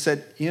 So he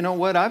said, you know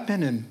what? I've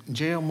been in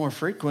jail more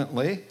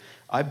frequently.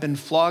 I've been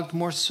flogged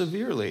more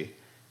severely.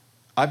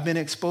 I've been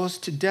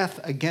exposed to death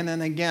again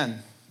and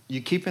again.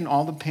 You keeping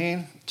all the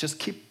pain? Just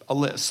keep a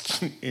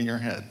list in your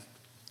head.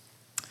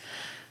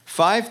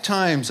 5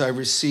 times I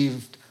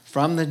received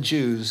from the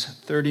Jews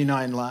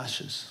 39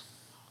 lashes.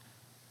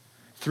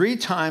 3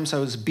 times I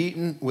was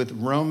beaten with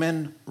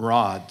Roman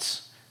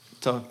rods.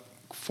 It's a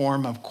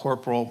form of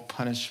corporal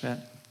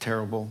punishment.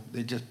 Terrible.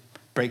 They just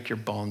break your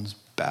bones,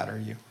 batter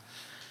you.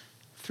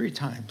 3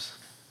 times.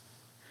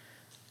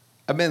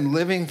 I've been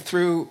living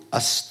through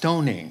a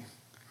stoning.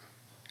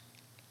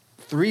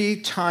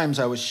 3 times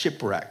I was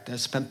shipwrecked. I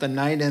spent the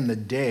night and the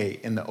day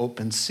in the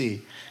open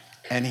sea.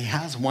 And he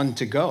has one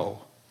to go.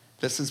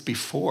 This is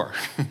before.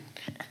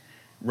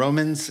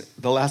 Romans,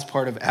 the last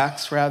part of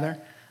Acts, rather.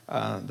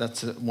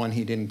 That's one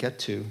he didn't get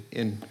to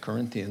in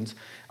Corinthians.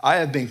 I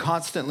have been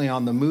constantly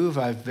on the move.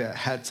 I've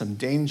had some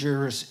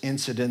dangerous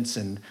incidents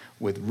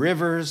with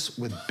rivers,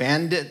 with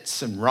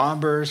bandits and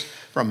robbers,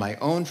 from my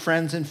own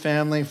friends and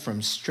family,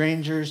 from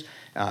strangers,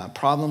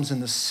 problems in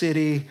the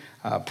city,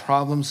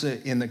 problems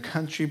in the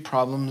country,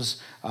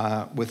 problems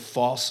with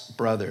false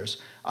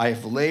brothers. I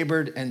have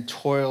labored and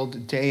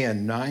toiled day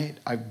and night.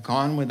 I've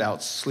gone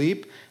without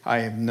sleep. I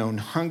have known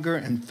hunger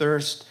and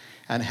thirst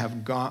and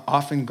have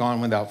often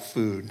gone without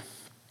food.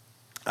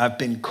 I've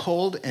been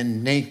cold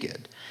and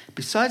naked.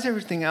 Besides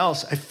everything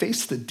else, I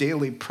face the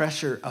daily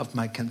pressure of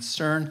my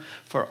concern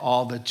for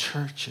all the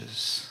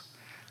churches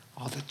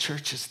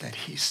that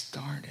he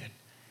started.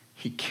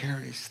 He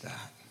carries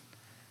that.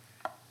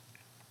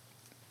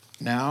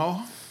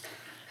 Now,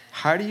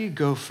 how do you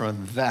go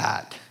from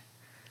that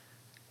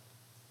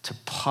to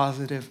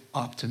positive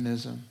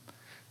optimism,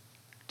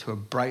 to a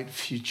bright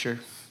future,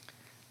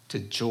 to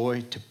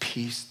joy, to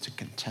peace, to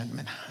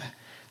contentment?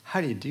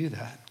 How do you do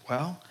that?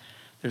 Well,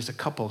 there's a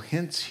couple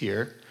hints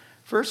here.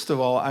 First of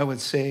all, I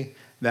would say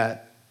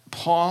that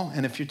Paul,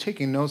 and if you're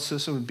taking notes,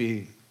 this would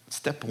be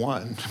step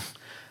 1.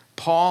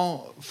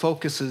 Paul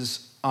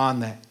focuses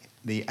on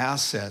the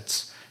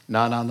assets,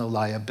 not on the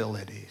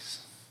liabilities.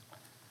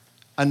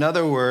 In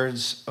other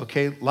words,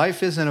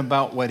 life isn't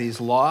about what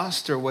he's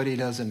lost or what he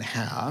doesn't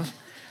have.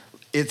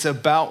 It's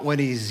about what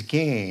he's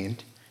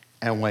gained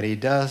and what he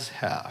does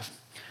have.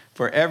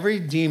 For every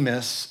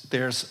Demas,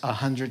 there's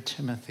 100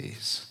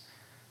 Timothys.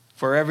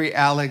 For every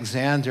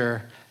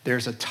Alexander,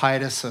 there's a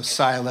Titus, a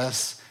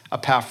Silas,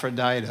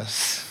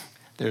 Epaphroditus.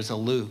 There's a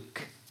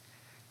Luke.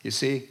 You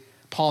see,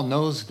 Paul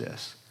knows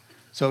this.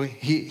 So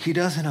he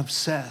doesn't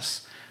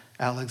obsess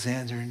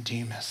Alexander and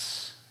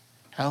Demas.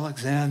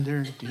 Alexander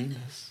and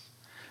Demas.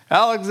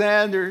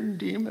 Alexander and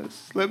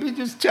Demas. Let me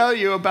just tell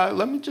you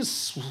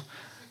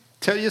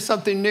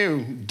something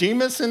new.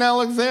 Demas and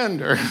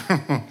Alexander.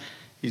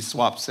 He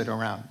swaps it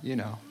around,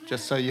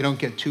 just so you don't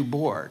get too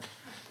bored.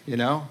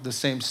 The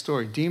same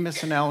story.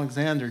 Demas and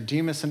Alexander,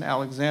 Demas and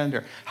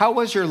Alexander. How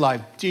was your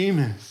life?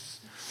 Demas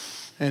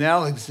and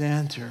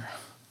Alexander.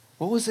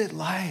 What was it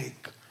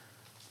like,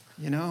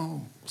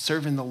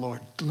 serving the Lord?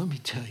 Let me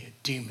tell you,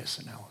 Demas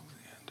and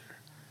Alexander.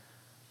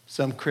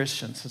 Some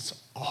Christians,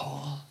 it's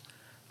all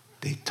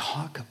they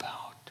talk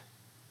about.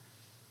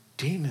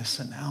 Demas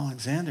and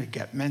Alexander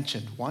get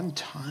mentioned one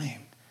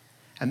time.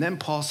 And then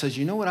Paul says,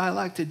 you know what I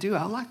like to do?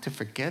 I like to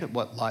forget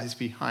what lies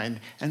behind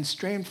and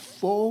strain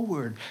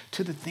forward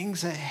to the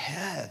things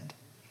ahead.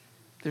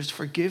 There's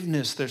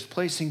forgiveness. There's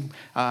placing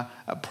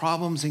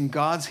problems in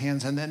God's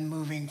hands and then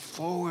moving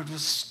forward. We'll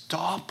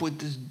stop with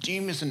this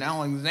Demas and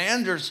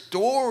Alexander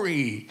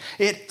story.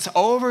 It's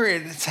over.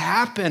 It's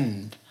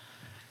happened.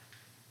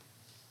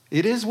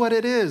 It is what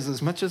it is,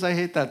 as much as I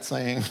hate that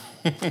saying.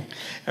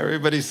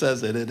 Everybody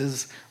says it. It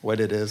is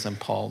what it is, and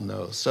Paul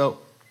knows. So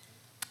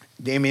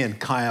Damian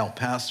Kyle,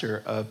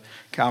 pastor of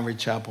Calvary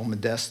Chapel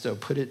Modesto,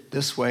 put it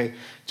this way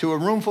to a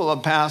room full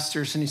of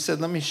pastors, and he said,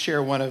 let me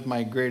share one of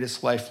my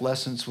greatest life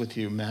lessons with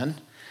you, men.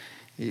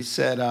 He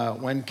said,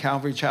 when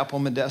Calvary Chapel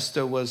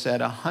Modesto was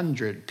at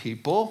 100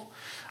 people,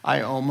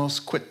 I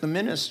almost quit the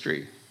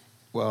ministry.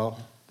 Well,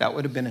 that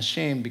would have been a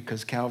shame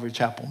because Calvary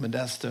Chapel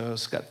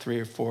Modesto's got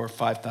 3,000 or 4,000 or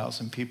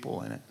 5,000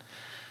 people in it.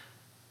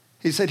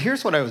 He said,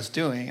 here's what I was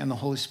doing, and the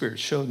Holy Spirit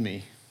showed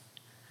me.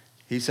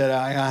 He said,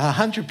 I got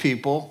 100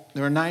 people.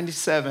 There were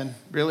 97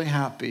 really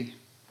happy,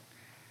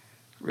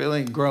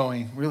 really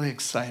growing, really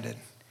excited.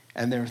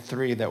 And there were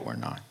 3 that were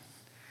not.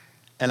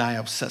 And I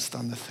obsessed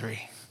on the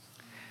 3.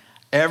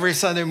 Every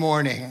Sunday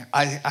morning,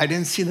 I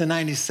didn't see the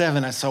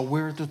 97. I saw,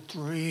 where are the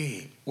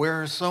 3?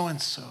 Where are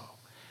so-and-so?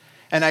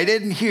 And I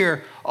didn't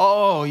hear,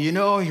 oh,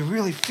 you're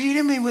really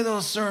feeding me with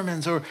those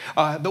sermons, or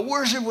the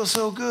worship was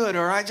so good,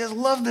 or I just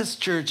love this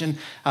church, and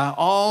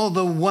all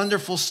the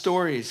wonderful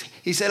stories.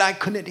 He said I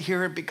couldn't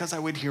hear it because I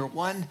would hear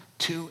 1,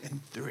 2,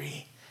 and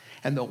 3.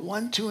 And the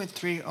 1, 2, and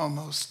 3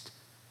 almost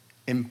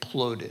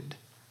imploded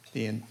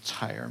the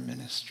entire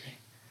ministry.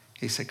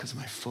 He said, because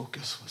my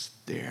focus was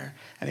there.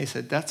 And he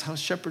said, that's how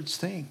shepherds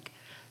think.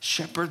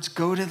 Shepherds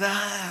go to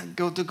that,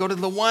 go to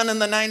the 1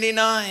 and the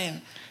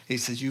 99. He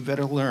says, you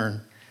better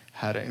learn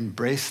how to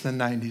embrace the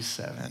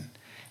 97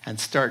 and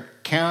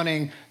start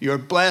counting your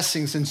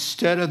blessings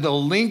instead of the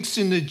links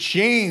and the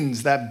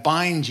chains that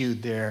bind you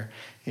there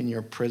in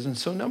your prison.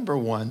 So number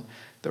 1,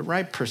 the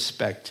right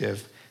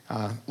perspective,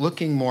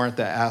 looking more at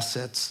the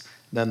assets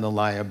than the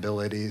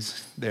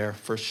liabilities there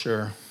for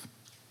sure.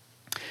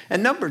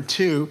 And number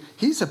 2,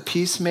 he's a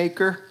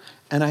peacemaker,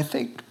 and I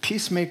think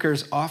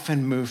peacemakers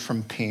often move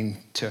from pain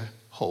to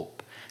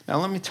hope. Now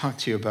let me talk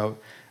to you about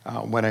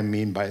what I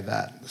mean by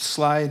that.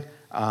 Slide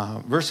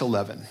verse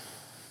 11.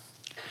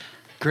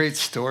 Great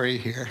story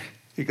here.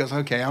 He goes,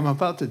 okay, I'm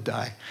about to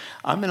die.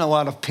 I'm in a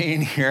lot of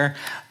pain here,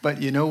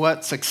 but you know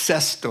what?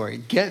 Success story.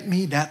 Get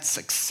me that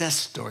success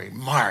story,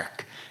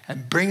 Mark,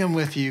 and bring him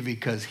with you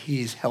because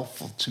he's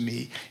helpful to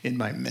me in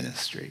my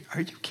ministry.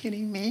 Are you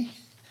kidding me?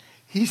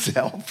 He's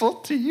helpful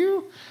to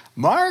you?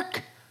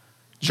 Mark?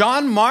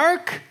 John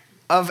Mark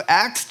of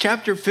Acts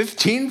chapter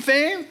 15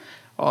 fame?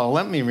 Oh,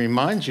 let me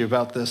remind you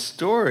about this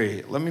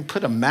story. Let me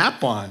put a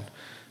map on.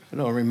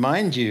 It'll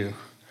remind you.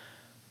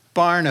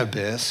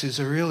 Barnabas, who's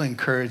a real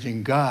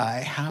encouraging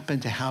guy,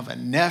 happened to have a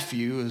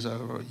nephew who's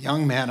a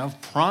young man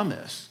of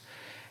promise.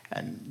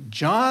 And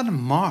John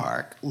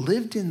Mark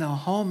lived in the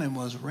home and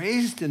was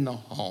raised in the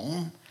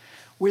home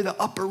where the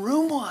upper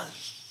room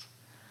was.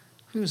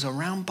 He was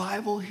around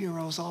Bible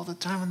heroes all the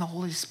time, and the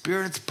Holy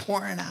Spirit's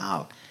pouring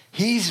out.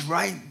 He's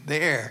right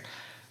there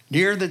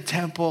near the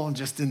temple,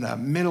 just in the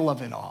middle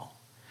of it all.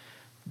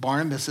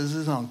 Barnabas is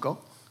his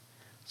uncle.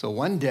 So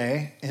one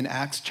day in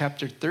Acts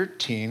chapter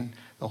 13,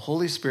 the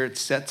Holy Spirit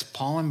sets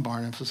Paul and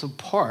Barnabas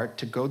apart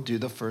to go do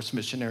the first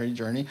missionary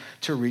journey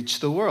to reach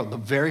the world, the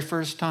very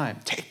first time.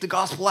 Take the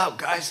gospel out,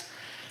 guys.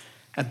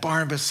 And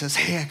Barnabas says,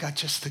 hey, I got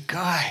just the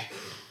guy.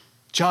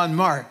 John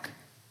Mark,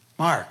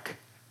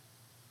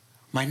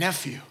 my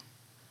nephew.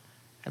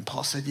 And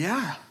Paul said,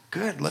 yeah,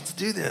 good, let's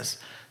do this.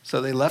 So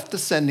they left the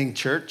sending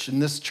church,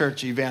 and this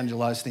church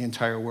evangelized the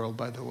entire world,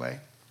 by the way.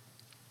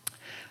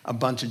 A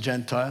bunch of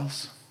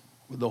Gentiles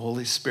with the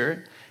Holy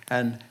Spirit.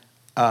 And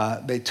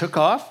they took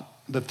off,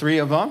 the 3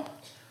 of them.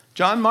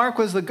 John Mark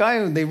was the guy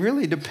who they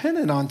really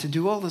depended on to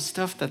do all the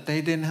stuff that they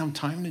didn't have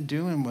time to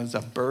do and was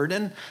a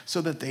burden so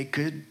that they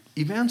could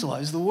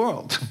evangelize the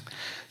world.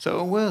 So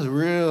it was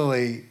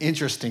really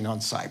interesting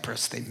on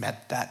Cyprus. They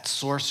met that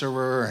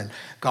sorcerer, and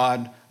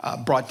God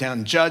brought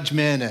down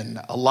judgment, and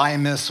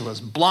Elymas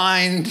was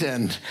blind,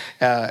 and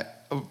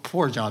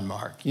poor John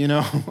Mark,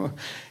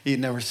 he'd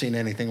never seen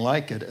anything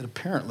like it,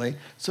 apparently.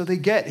 So they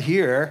get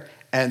here,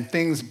 and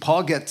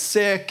Paul gets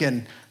sick,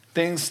 and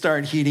things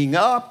start heating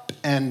up,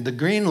 and the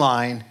green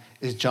line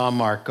is John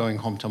Mark going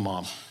home to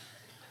mom.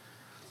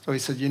 So he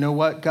said, you know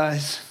what,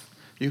 guys?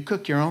 You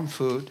cook your own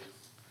food.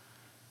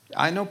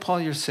 I know, Paul,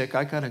 you're sick.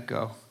 I got to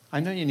go. I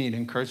know you need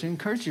encouragement.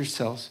 Encourage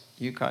yourselves,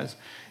 you guys.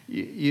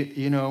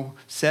 You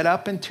set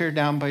up and tear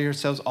down by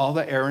yourselves all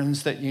the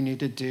errands that you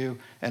need to do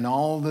and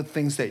all the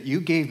things that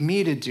you gave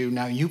me to do.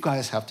 Now you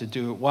guys have to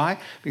do it. Why?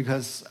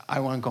 Because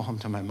I want to go home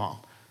to my mom.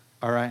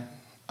 All right?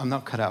 I'm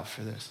not cut out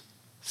for this.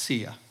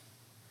 See ya.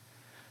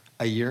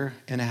 A year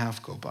and a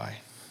half go by.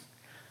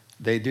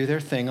 They do their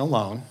thing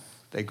alone.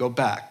 They go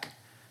back.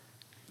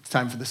 It's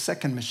time for the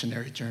second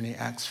missionary journey,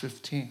 Acts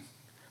 15.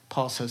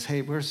 Paul says,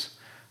 hey,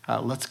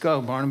 let's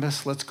go,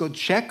 Barnabas. Let's go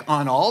check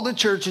on all the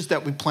churches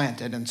that we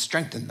planted and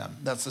strengthen them.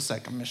 That's the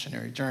second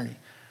missionary journey.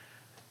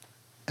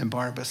 And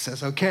Barnabas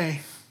says,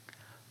 okay,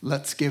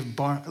 let's give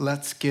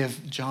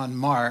John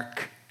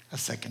Mark a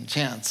second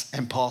chance.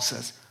 And Paul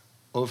says,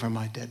 over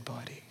my dead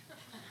body.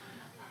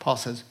 Paul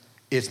says,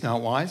 it's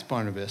not wise,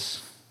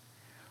 Barnabas.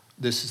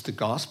 This is the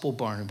gospel,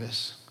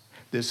 Barnabas.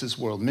 This is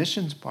world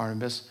missions,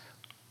 Barnabas.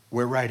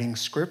 We're writing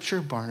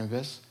scripture,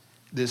 Barnabas.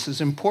 This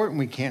is important.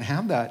 We can't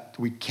have that.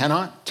 We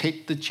cannot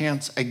take the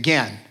chance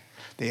again.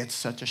 They had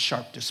such a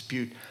sharp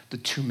dispute, the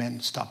two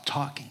men stopped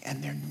talking,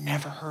 and they're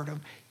never heard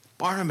of.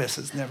 Barnabas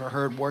is never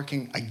heard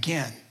working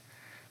again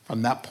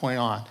from that point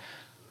on.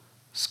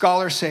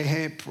 Scholars say,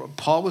 hey,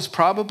 Paul was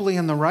probably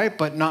in the right,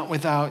 but not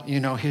without,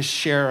 his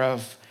share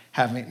of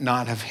having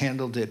not have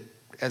handled it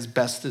as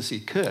best as he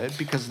could,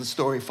 because the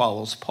story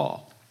follows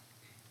Paul.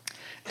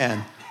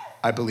 And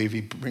I believe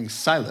he brings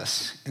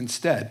Silas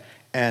instead.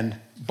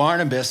 And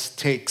Barnabas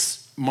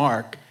takes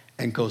Mark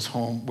and goes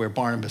home where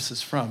Barnabas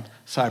is from,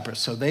 Cyprus.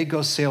 So they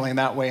go sailing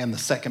that way, and the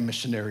second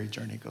missionary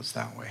journey goes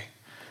that way.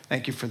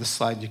 Thank you for the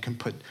slide. You can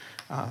put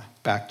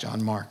back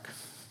John Mark.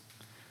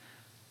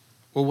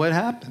 Well, what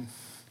happened?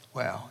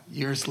 Well,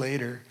 years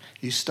later,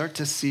 you start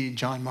to see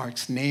John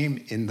Mark's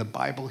name in the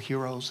Bible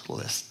heroes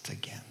list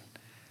again.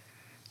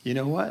 You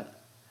know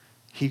what?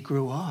 He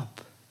grew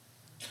up.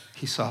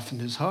 He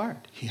softened his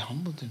heart. He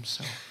humbled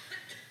himself.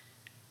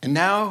 And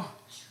now,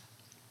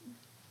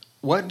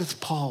 what does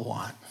Paul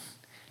want?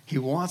 He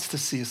wants to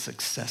see a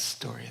success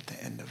story at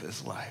the end of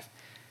his life.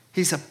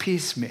 He's a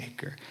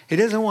peacemaker. He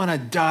doesn't want to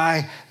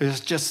die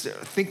just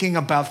thinking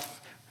about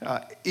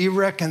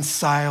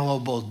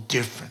irreconcilable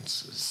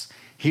differences.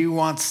 He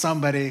wants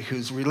somebody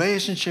whose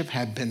relationship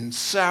had been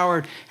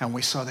soured, and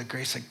we saw the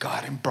grace of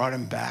God and brought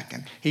him back.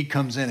 And he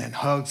comes in and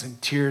hugs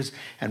and tears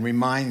and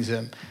reminds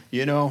him,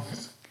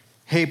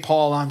 hey,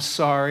 Paul, I'm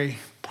sorry.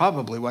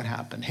 Probably what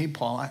happened. Hey,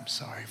 Paul, I'm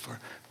sorry for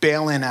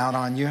bailing out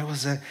on you. I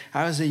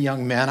was a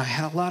young man. I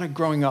had a lot of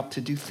growing up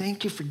to do.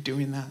 Thank you for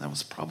doing that. That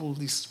was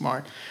probably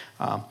smart.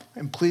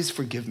 And please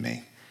forgive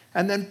me.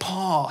 And then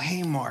Paul,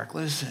 hey, Mark,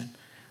 listen,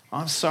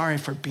 I'm sorry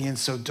for being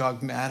so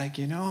dogmatic.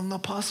 I'm the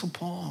Apostle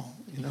Paul,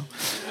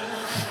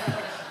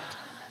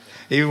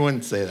 He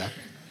wouldn't say that.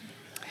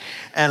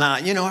 And,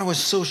 I was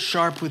so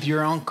sharp with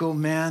your uncle,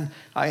 man.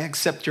 I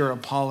accept your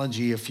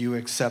apology if you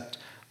accept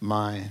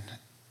mine.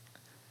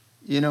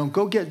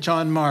 Go get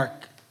John Mark.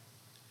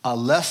 A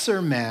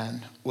lesser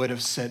man would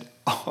have said,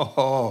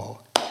 oh,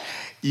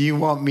 you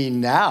want me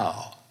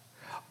now?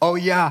 Oh,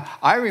 yeah,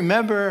 I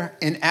remember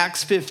in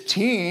Acts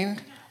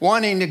 15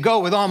 wanting to go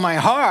with all my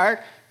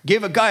heart,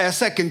 give a guy a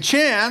second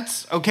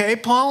chance. Okay,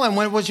 Paul, and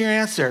what was your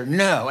answer?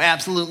 No,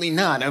 absolutely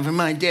not, over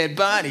my dead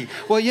body.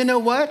 Well, you know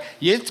what?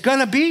 It's going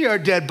to be your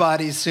dead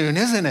body soon,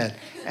 isn't it?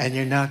 And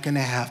you're not going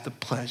to have the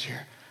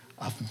pleasure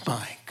of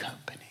my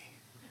company.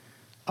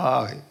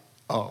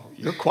 Oh,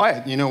 you're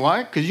quiet. You know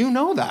why? Because you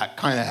know that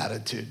kind of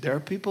attitude. There are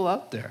people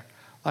out there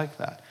like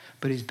that.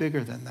 But he's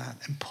bigger than that,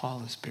 and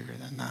Paul is bigger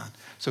than that.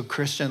 So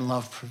Christian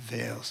love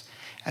prevails.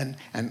 And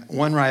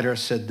one writer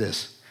said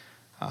this,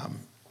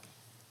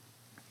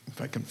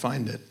 if I can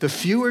find it, the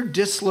fewer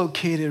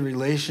dislocated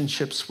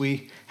relationships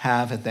we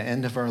have at the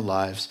end of our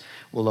lives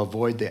will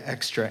avoid the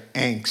extra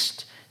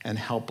angst and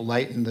help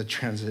lighten the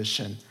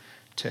transition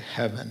to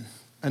heaven.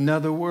 In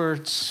other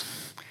words,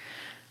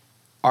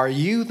 are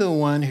you the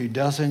one who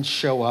doesn't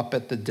show up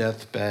at the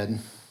deathbed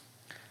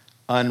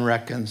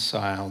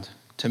unreconciled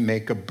to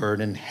make a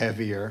burden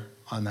heavier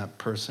on that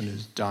person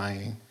who's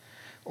dying?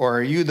 Or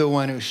are you the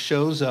one who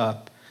shows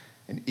up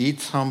and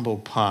eats humble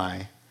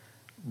pie,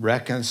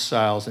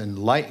 reconciles and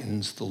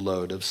lightens the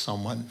load of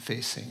someone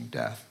facing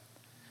death?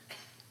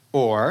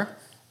 Or,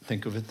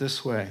 think of it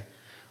this way,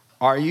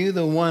 are you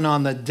the one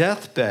on the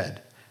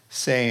deathbed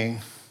saying,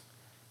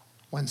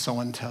 when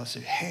someone tells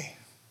you, hey,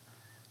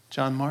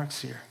 John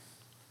Mark's here,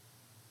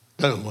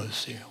 doesn't want to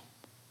see him.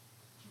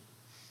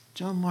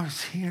 John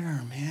Mark's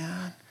here,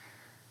 man.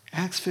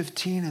 Acts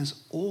 15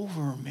 is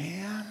over,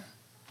 man.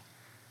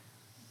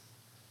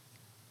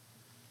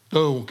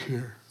 Don't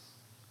care.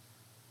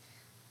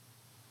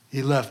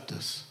 He left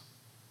us.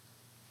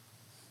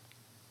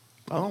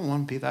 I don't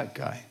want to be that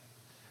guy.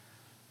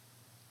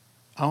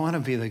 I want to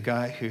be the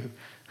guy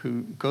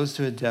who goes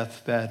to a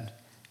deathbed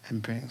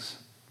and brings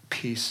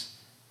peace,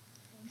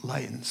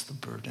 lightens the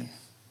burden.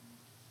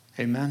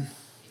 Amen?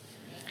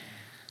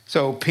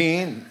 So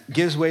pain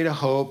gives way to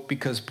hope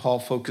because Paul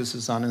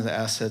focuses on his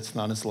assets,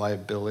 not his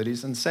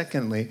liabilities. And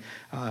secondly,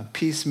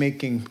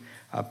 peacemaking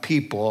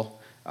people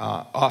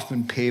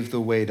often pave the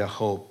way to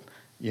hope.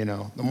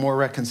 The more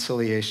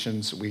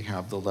reconciliations we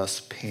have, the less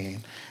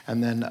pain.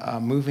 And then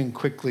moving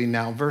quickly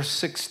now, verse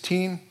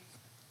 16,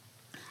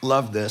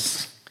 love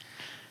this.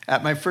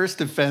 At my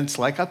first offense,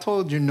 like I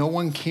told you, no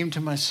one came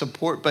to my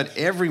support, but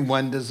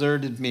everyone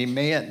deserted me.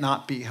 May it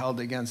not be held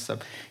against them.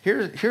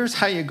 Here's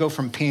how you go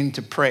from pain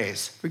to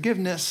praise.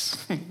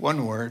 Forgiveness,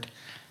 one word,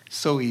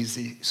 so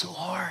easy, so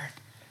hard.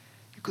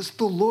 Because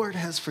the Lord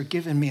has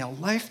forgiven me a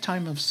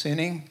lifetime of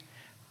sinning.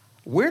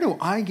 Where do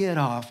I get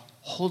off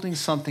holding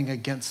something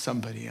against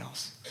somebody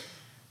else?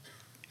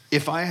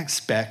 If I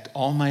expect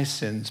all my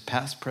sins,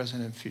 past,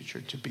 present, and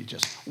future, to be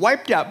just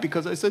wiped out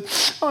because I said,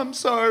 I'm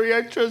sorry,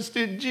 I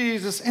trusted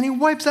Jesus, and he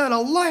wipes out a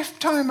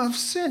lifetime of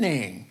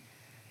sinning.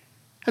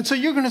 And so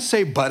you're going to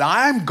say, but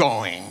I'm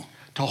going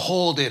to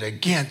hold it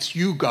against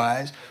you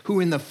guys who,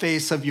 in the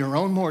face of your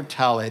own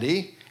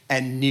mortality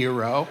and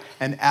Nero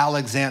and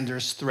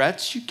Alexander's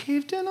threats, you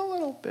caved in a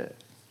little bit.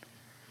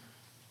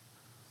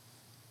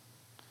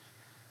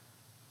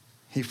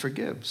 He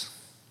forgives.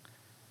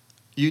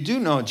 You do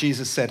know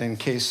Jesus said, in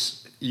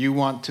case you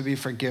want to be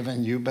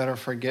forgiven, you better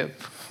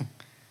forgive.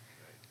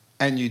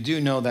 And you do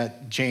know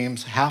that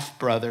James,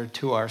 half-brother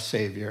to our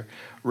Savior,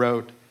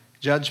 wrote,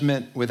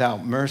 judgment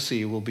without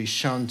mercy will be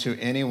shown to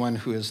anyone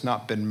who has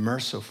not been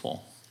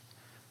merciful.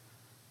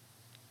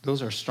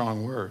 Those are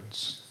strong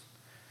words.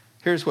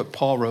 Here's what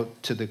Paul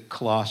wrote to the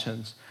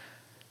Colossians.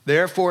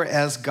 Therefore,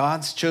 as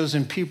God's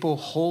chosen people,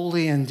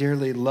 holy and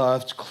dearly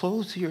loved,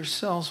 clothe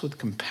yourselves with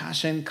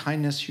compassion,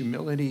 kindness,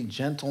 humility,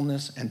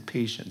 gentleness, and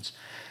patience.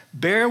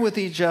 Bear with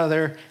each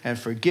other and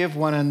forgive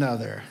one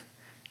another.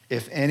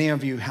 If any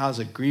of you has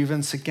a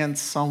grievance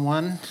against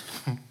someone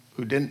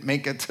who didn't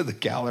make it to the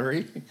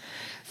gallery,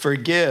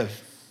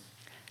 forgive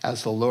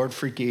as the Lord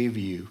forgave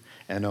you.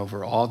 And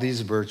over all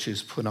these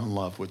virtues, put on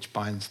love, which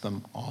binds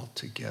them all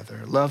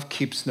together. Love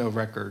keeps no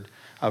record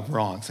of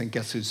wrongs. And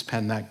guess whose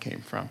pen that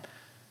came from?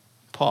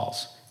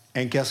 Paul's.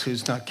 And guess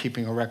who's not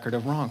keeping a record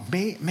of wrong?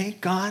 May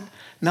God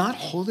not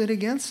hold it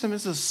against him.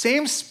 It's the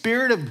same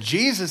spirit of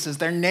Jesus as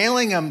they're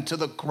nailing him to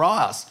the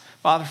cross.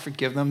 Father,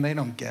 forgive them. They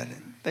don't get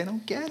it. They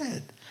don't get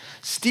it.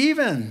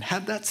 Stephen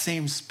had that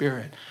same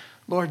spirit.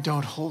 Lord,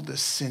 don't hold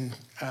this sin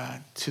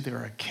to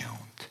their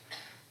account.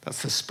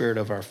 That's the spirit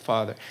of our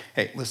Father.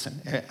 Hey,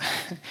 listen,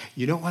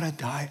 you don't want to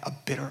die a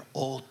bitter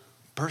old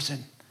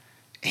person,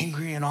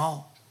 angry and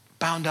all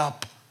bound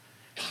up.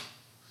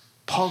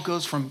 Paul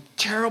goes from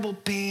terrible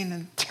pain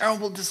and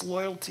terrible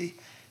disloyalty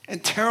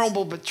and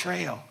terrible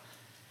betrayal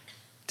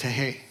to,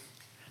 hey,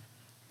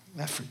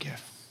 I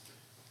forgive.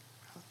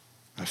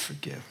 I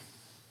forgive.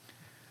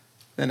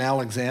 Then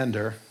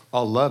Alexander,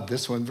 I'll love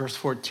this one, verse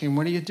 14.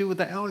 What do you do with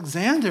the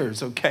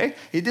Alexanders, okay?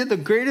 He did the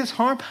greatest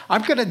harm.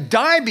 I'm going to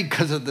die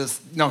because of this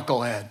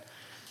knucklehead.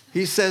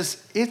 He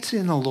says, it's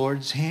in the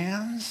Lord's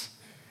hands.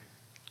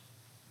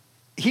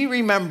 He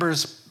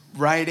remembers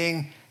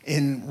writing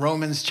in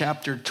Romans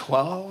chapter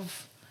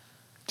 12,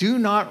 do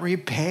not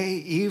repay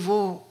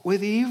evil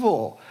with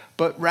evil,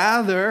 but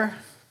rather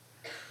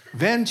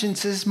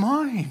vengeance is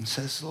mine,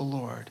 says the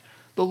Lord.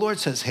 The Lord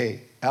says,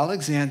 hey,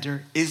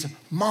 Alexander is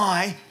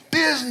my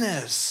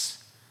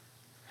business.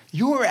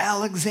 Your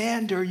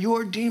Alexander,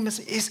 your Demas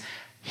is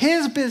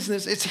his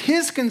business. It's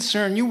his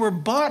concern. You were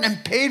bought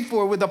and paid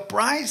for with a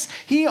price.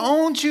 He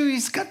owns you.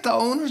 He's got the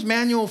owner's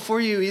manual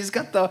for you. He's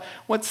got the,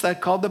 what's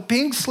that called? The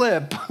pink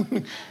slip.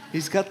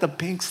 He's got the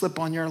pink slip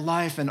on your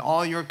life, and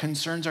all your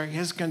concerns are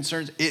his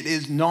concerns. It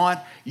is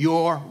not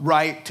your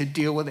right to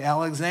deal with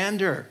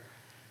Alexander.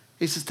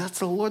 He says, that's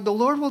the Lord. The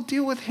Lord will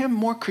deal with him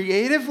more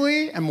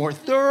creatively and more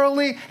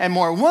thoroughly and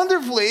more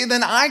wonderfully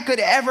than I could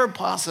ever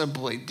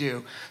possibly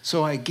do.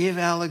 So I give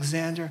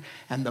Alexander,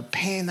 and the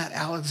pain that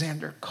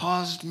Alexander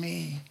caused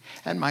me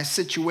and my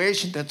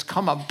situation that's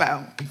come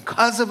about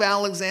because of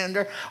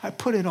Alexander, I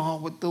put it all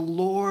with the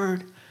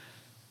Lord.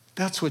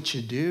 That's what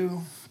you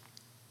do.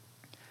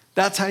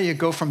 That's how you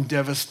go from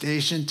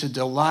devastation to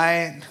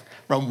delight,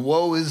 from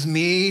woe is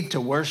me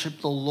to worship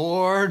the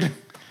Lord.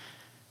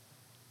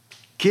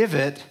 Give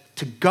it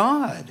to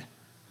God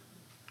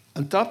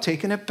and stop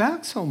taking it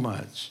back so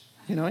much.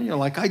 You know, you're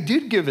like, I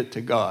did give it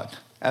to God.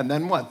 And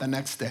then what? The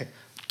next day,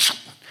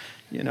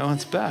 you know,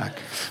 it's back.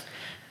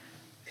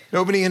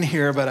 Nobody in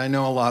here, but I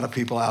know a lot of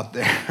people out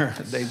there.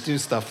 They do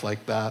stuff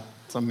like that.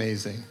 It's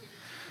amazing.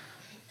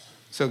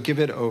 So give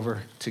it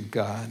over to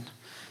God.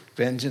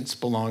 Vengeance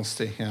belongs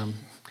to him.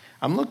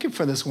 I'm looking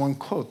for this one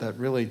quote that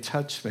really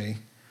touched me.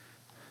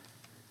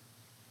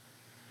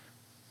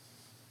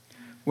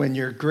 When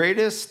your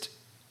greatest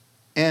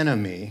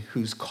enemy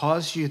who's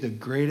caused you the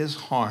greatest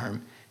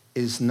harm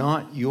is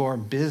not your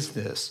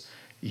business,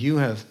 you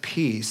have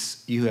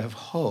peace, you have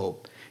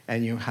hope,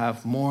 and you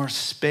have more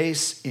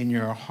space in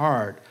your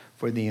heart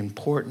for the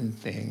important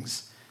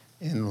things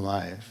in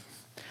life.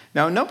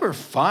 Now, number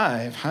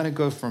 5, how to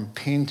go from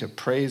pain to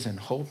praise and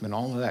hope and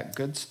all of that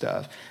good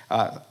stuff.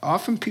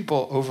 Often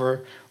people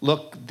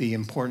overlook the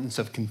importance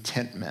of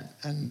contentment,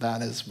 and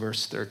that is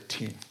verse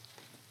 13.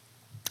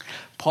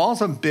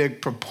 Paul's a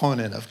big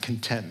proponent of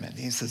contentment.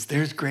 He says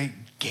there's great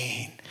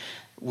gain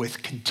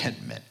with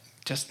contentment.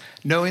 Just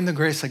knowing the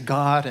grace of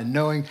God and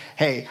knowing,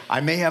 hey,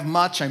 I may have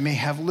much, I may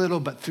have little,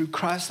 but through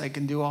Christ I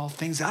can do all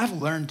things. I've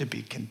learned to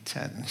be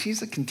content. And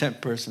he's a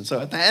content person. So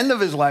at the end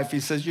of his life, he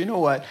says, you know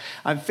what?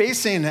 I'm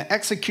facing an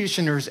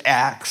executioner's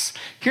axe.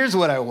 Here's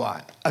what I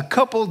want. A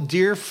couple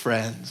dear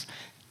friends.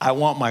 I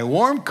want my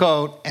warm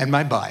coat and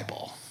my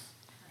Bible.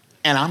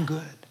 And I'm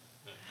good.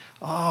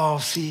 Oh,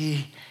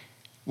 see,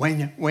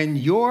 when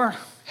your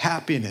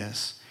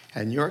happiness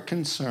and your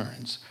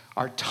concerns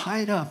are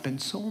tied up in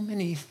so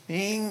many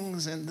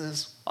things in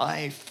this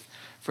life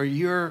for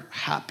your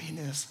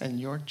happiness and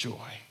your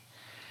joy,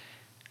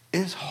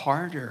 it's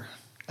harder,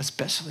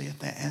 especially at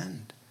the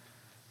end.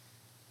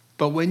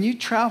 But when you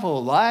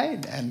travel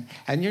light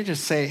and you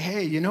just say,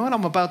 hey, you know what,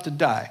 I'm about to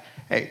die.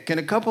 Hey, can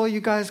a couple of you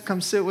guys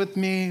come sit with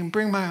me?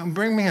 Bring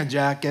me a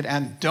jacket,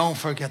 and don't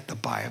forget the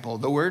Bible.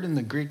 The word in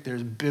the Greek,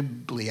 there's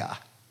biblia.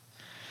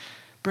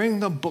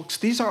 Bring the books.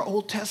 These are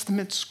Old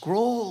Testament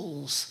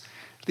scrolls.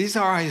 These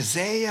are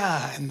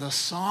Isaiah and the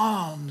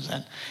Psalms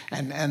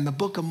and the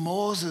book of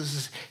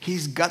Moses.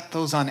 He's got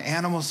those on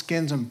animal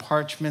skins and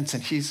parchments,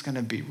 and he's going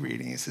to be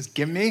reading. He says,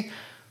 give me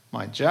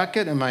my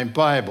jacket and my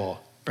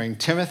Bible. Bring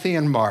Timothy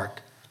and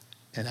Mark,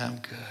 and I'm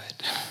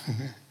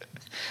good.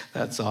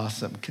 That's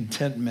awesome.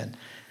 Contentment,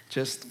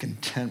 just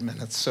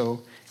contentment. It's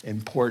so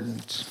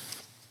important.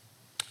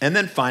 And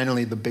then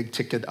finally, the big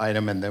ticket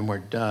item, and then we're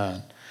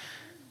done.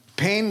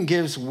 Pain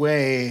gives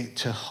way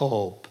to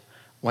hope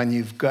when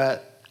you've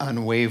got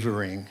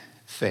unwavering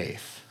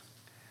faith.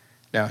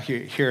 Now,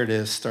 here it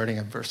is, starting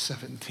at verse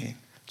 17.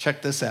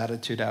 Check this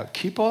attitude out.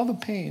 Keep all the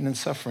pain and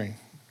suffering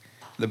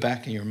in the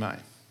back of your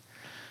mind.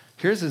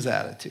 Here's his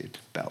attitude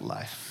about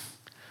life.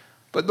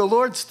 But the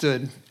Lord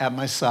stood at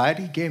my side.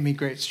 He gave me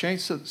great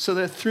strength so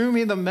that through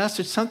me the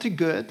message, something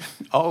good,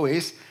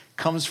 always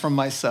comes from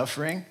my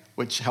suffering,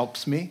 which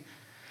helps me.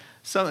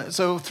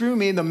 So through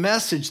me, the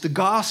message, the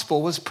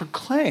gospel was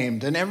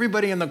proclaimed. And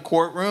everybody in the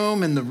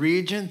courtroom, in the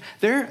region,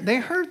 they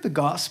heard the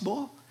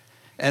gospel.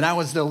 And I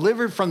was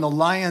delivered from the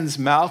lion's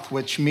mouth,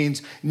 which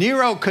means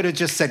Nero could have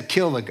just said,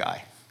 kill the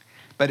guy.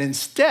 But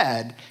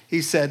instead,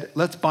 he said,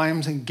 let's buy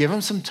him and give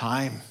him some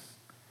time.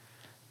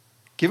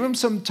 Give him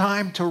some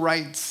time to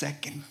write 2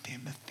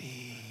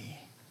 Timothy.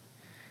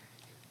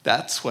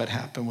 That's what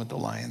happened with the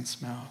lion's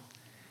mouth.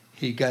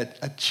 He got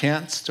a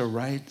chance to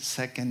write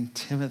 2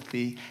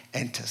 Timothy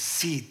and to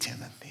see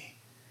Timothy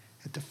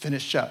and to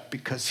finish up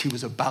because he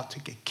was about to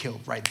get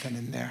killed right then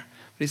and there.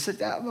 But he said,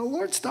 the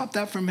Lord stopped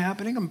that from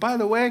happening. And by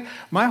the way,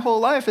 my whole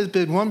life has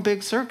been one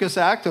big circus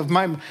act of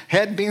my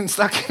head being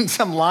stuck in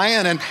some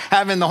lion and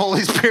having the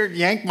Holy Spirit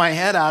yank my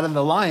head out of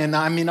the lion.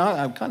 I mean,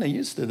 I'm kind of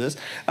used to this.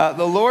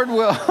 The Lord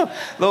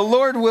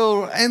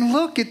will, and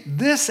look at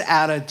this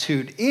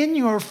attitude. In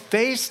your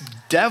face,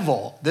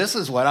 devil. This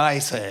is what I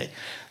say.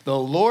 The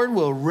Lord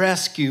will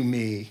rescue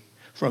me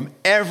from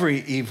every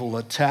evil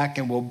attack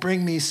and will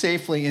bring me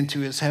safely into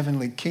his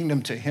heavenly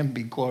kingdom. To him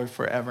be glory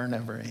forever and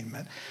ever.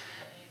 Amen.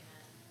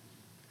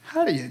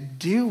 How do you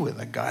deal with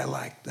a guy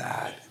like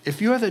that?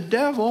 If you're the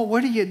devil,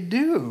 what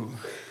do?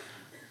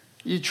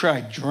 You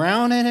try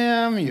drowning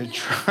him. You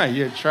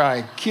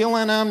try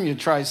killing him. You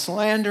try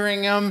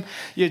slandering him.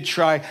 You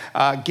try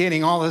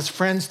getting all his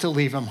friends to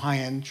leave him high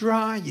and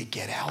dry. You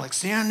get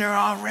Alexander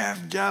all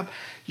revved up.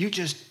 You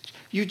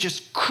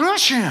just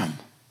crush him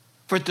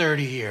for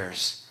 30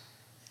 years.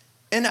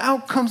 And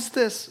out comes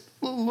this.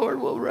 The Lord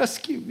will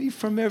rescue me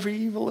from every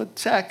evil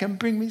attack and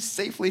bring me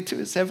safely to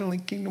his heavenly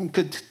kingdom.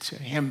 Could to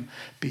him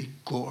be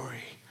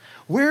glory.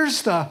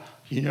 Where's the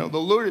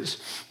Lord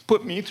has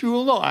put me through a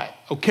lot.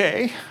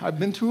 Okay, I've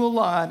been through a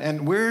lot.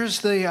 And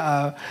where's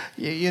the,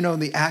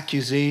 the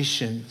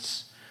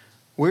accusations?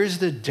 Where's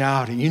the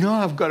doubting?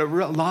 I've got a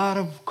lot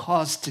of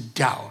cause to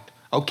doubt.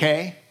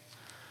 Okay?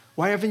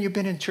 Why haven't you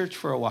been in church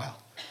for a while?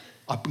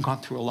 I've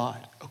gone through a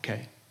lot.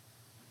 Okay.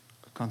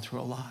 I've gone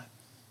through a lot.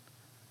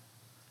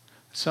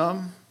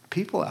 Some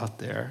people out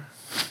there,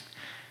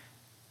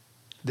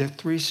 they're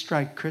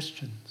 3-strike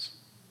Christians.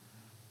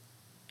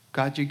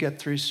 God, you get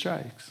 3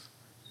 strikes.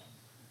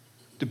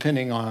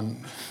 Depending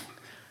on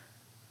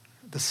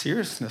the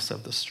seriousness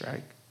of the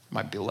strike,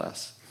 might be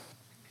less.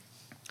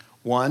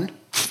 1,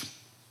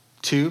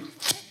 2,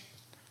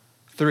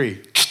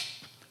 3.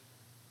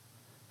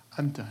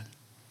 I'm done.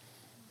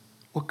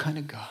 What kind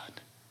of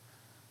God?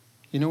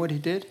 You know what he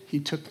did?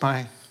 He took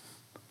my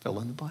fill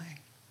in the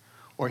blank.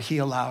 Or he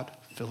allowed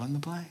fill in the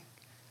blank.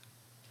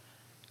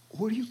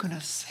 What are you going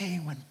to say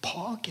when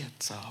Paul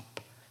gets up?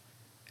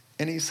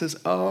 And he says,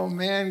 oh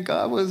man,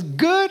 God was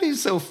good.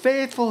 He's so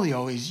faithful. He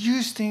always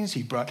used things.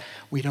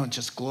 We don't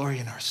just glory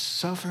in our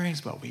sufferings,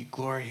 but we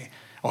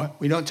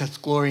don't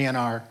just glory in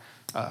our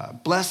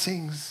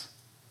blessings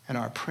and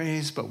our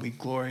praise, but we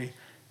glory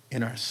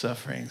in our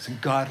sufferings. And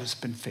God has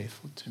been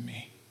faithful to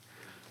me.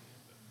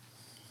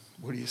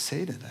 What do you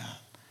say to that?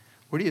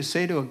 What do you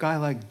say to a guy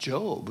like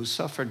Job, who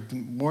suffered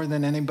more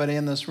than anybody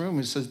in this room,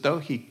 who says, though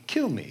he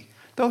kill me,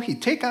 though he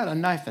take out a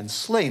knife and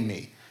slay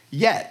me,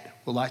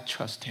 yet will I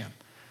trust him.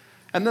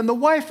 And then the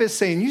wife is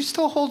saying, you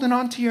still holding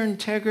on to your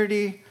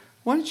integrity?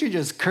 Why don't you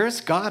just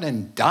curse God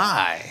and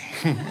die?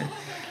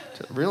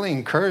 It's a really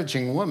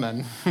encouraging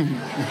woman.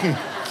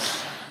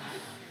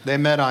 They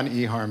met on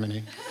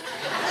eHarmony.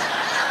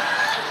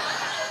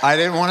 I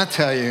didn't want to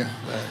tell you.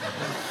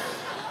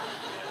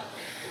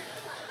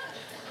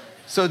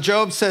 So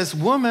Job says,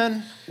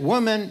 woman,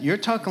 you're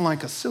talking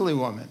like a silly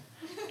woman.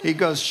 He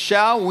goes,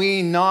 shall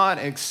we not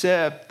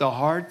accept the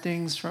hard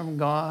things from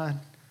God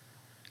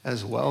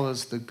as well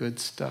as the good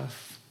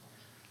stuff?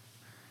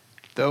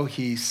 Though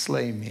he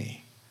slay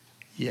me,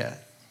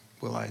 yet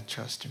will I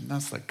trust him.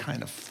 That's the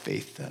kind of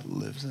faith that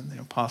lives in the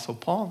Apostle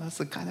Paul. That's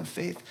the kind of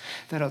faith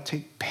that'll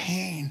take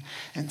pain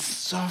and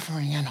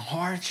suffering and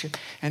hardship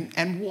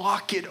and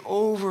walk it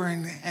over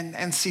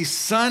and see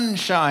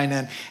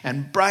sunshine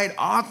and bright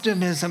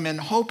optimism and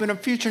hope in a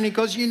future. And he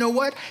goes, you know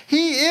what?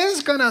 He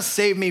is going to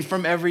save me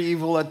from every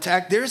evil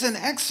attack. There's an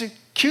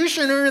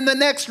executioner in the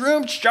next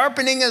room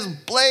sharpening his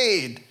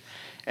blade.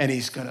 And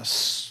he's going to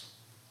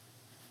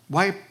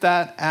wipe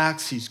that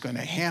axe. He's going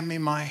to hand me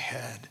my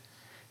head.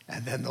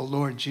 And then the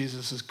Lord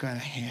Jesus is going to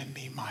hand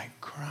me my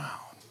crown.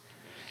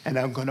 And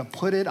I'm going to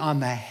put it on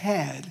the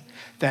head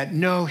that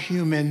no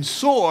human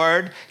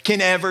sword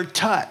can ever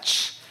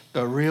touch.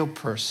 The real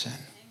person.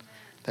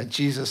 That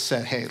Jesus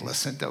said, hey,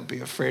 listen, don't be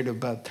afraid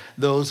about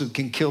those who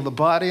can kill the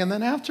body. And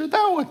then after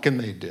that, what can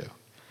they do?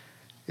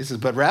 He says,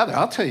 but rather,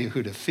 I'll tell you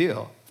who to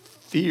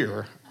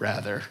fear,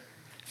 rather.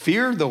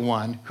 Fear the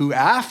one who,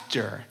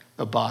 after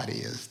the body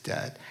is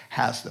dead,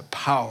 has the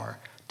power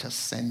to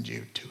send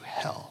you to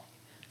hell.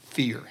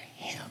 Fear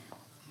him.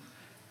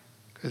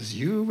 Because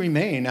you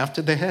remain,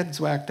 after the head's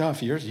whacked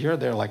off, you're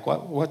there like,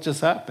 what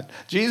just happened?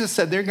 Jesus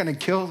said they're going to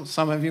kill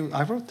some of you.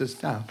 I wrote this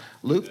down.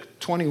 Luke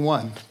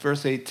 21,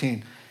 verse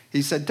 18.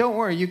 He said, don't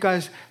worry, you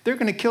guys, they're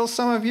going to kill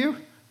some of you.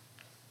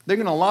 They're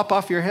going to lop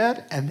off your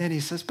head. And then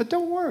he says, but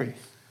don't worry.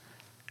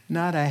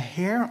 Not a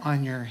hair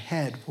on your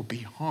head will be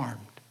harmed.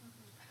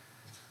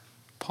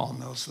 Paul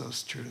knows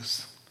those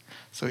truths.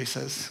 So he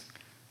says,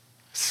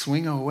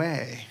 swing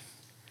away,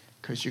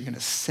 because you're going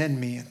to send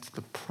me into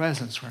the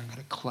presence where I'm going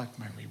to collect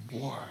my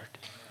reward.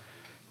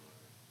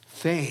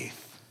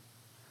 Faith.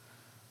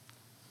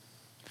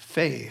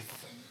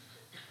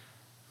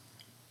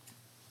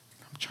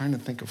 I'm trying to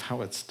think of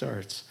how it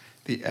starts.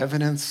 The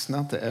evidence,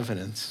 not the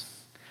evidence.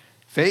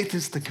 Faith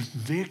is the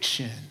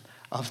conviction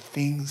of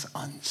things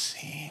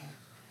unseen.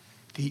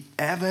 The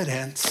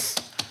evidence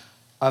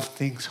of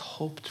things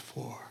hoped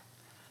for.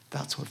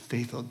 That's what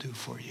faith will do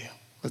for you.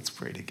 Let's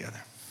pray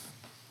together.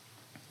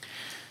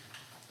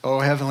 Oh,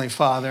 Heavenly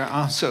Father,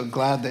 I'm so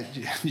glad that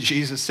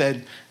Jesus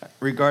said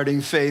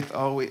regarding faith,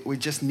 we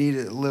just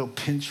needed a little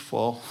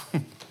pinchful.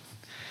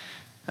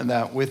 And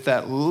that with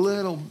that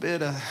little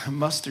bit of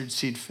mustard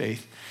seed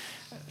faith,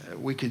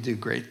 we could do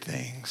great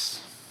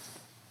things.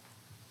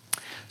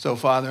 So,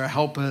 Father,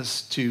 help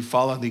us to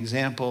follow the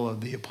example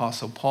of the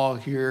Apostle Paul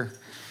here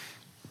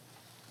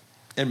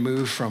and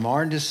move from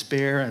our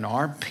despair and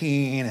our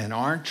pain and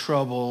our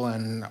trouble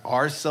and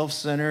our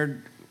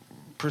self-centered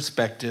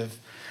perspective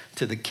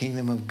to the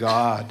kingdom of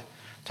God,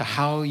 to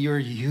how you're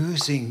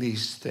using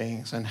these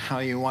things and how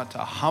you want to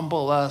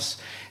humble us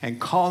and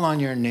call on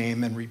your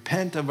name and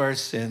repent of our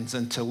sins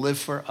and to live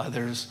for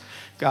others.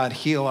 God,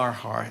 heal our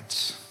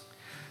hearts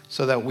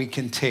so that we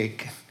can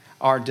take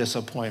our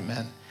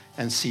disappointment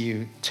and see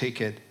you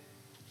take it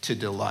to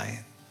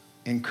delight.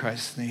 In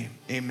Christ's name,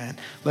 amen.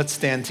 Let's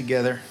stand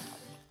together.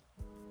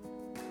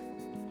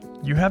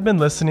 You have been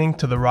listening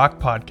to The Rock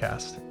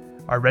Podcast.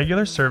 Our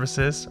regular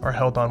services are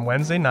held on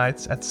Wednesday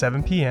nights at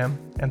 7 p.m.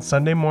 and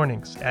Sunday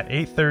mornings at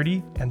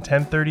 8:30 and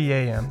 10:30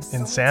 a.m.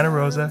 in Santa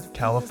Rosa,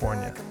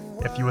 California.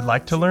 If you would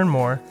like to learn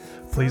more,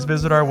 please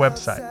visit our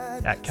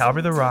website at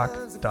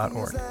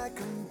calvarytherock.org.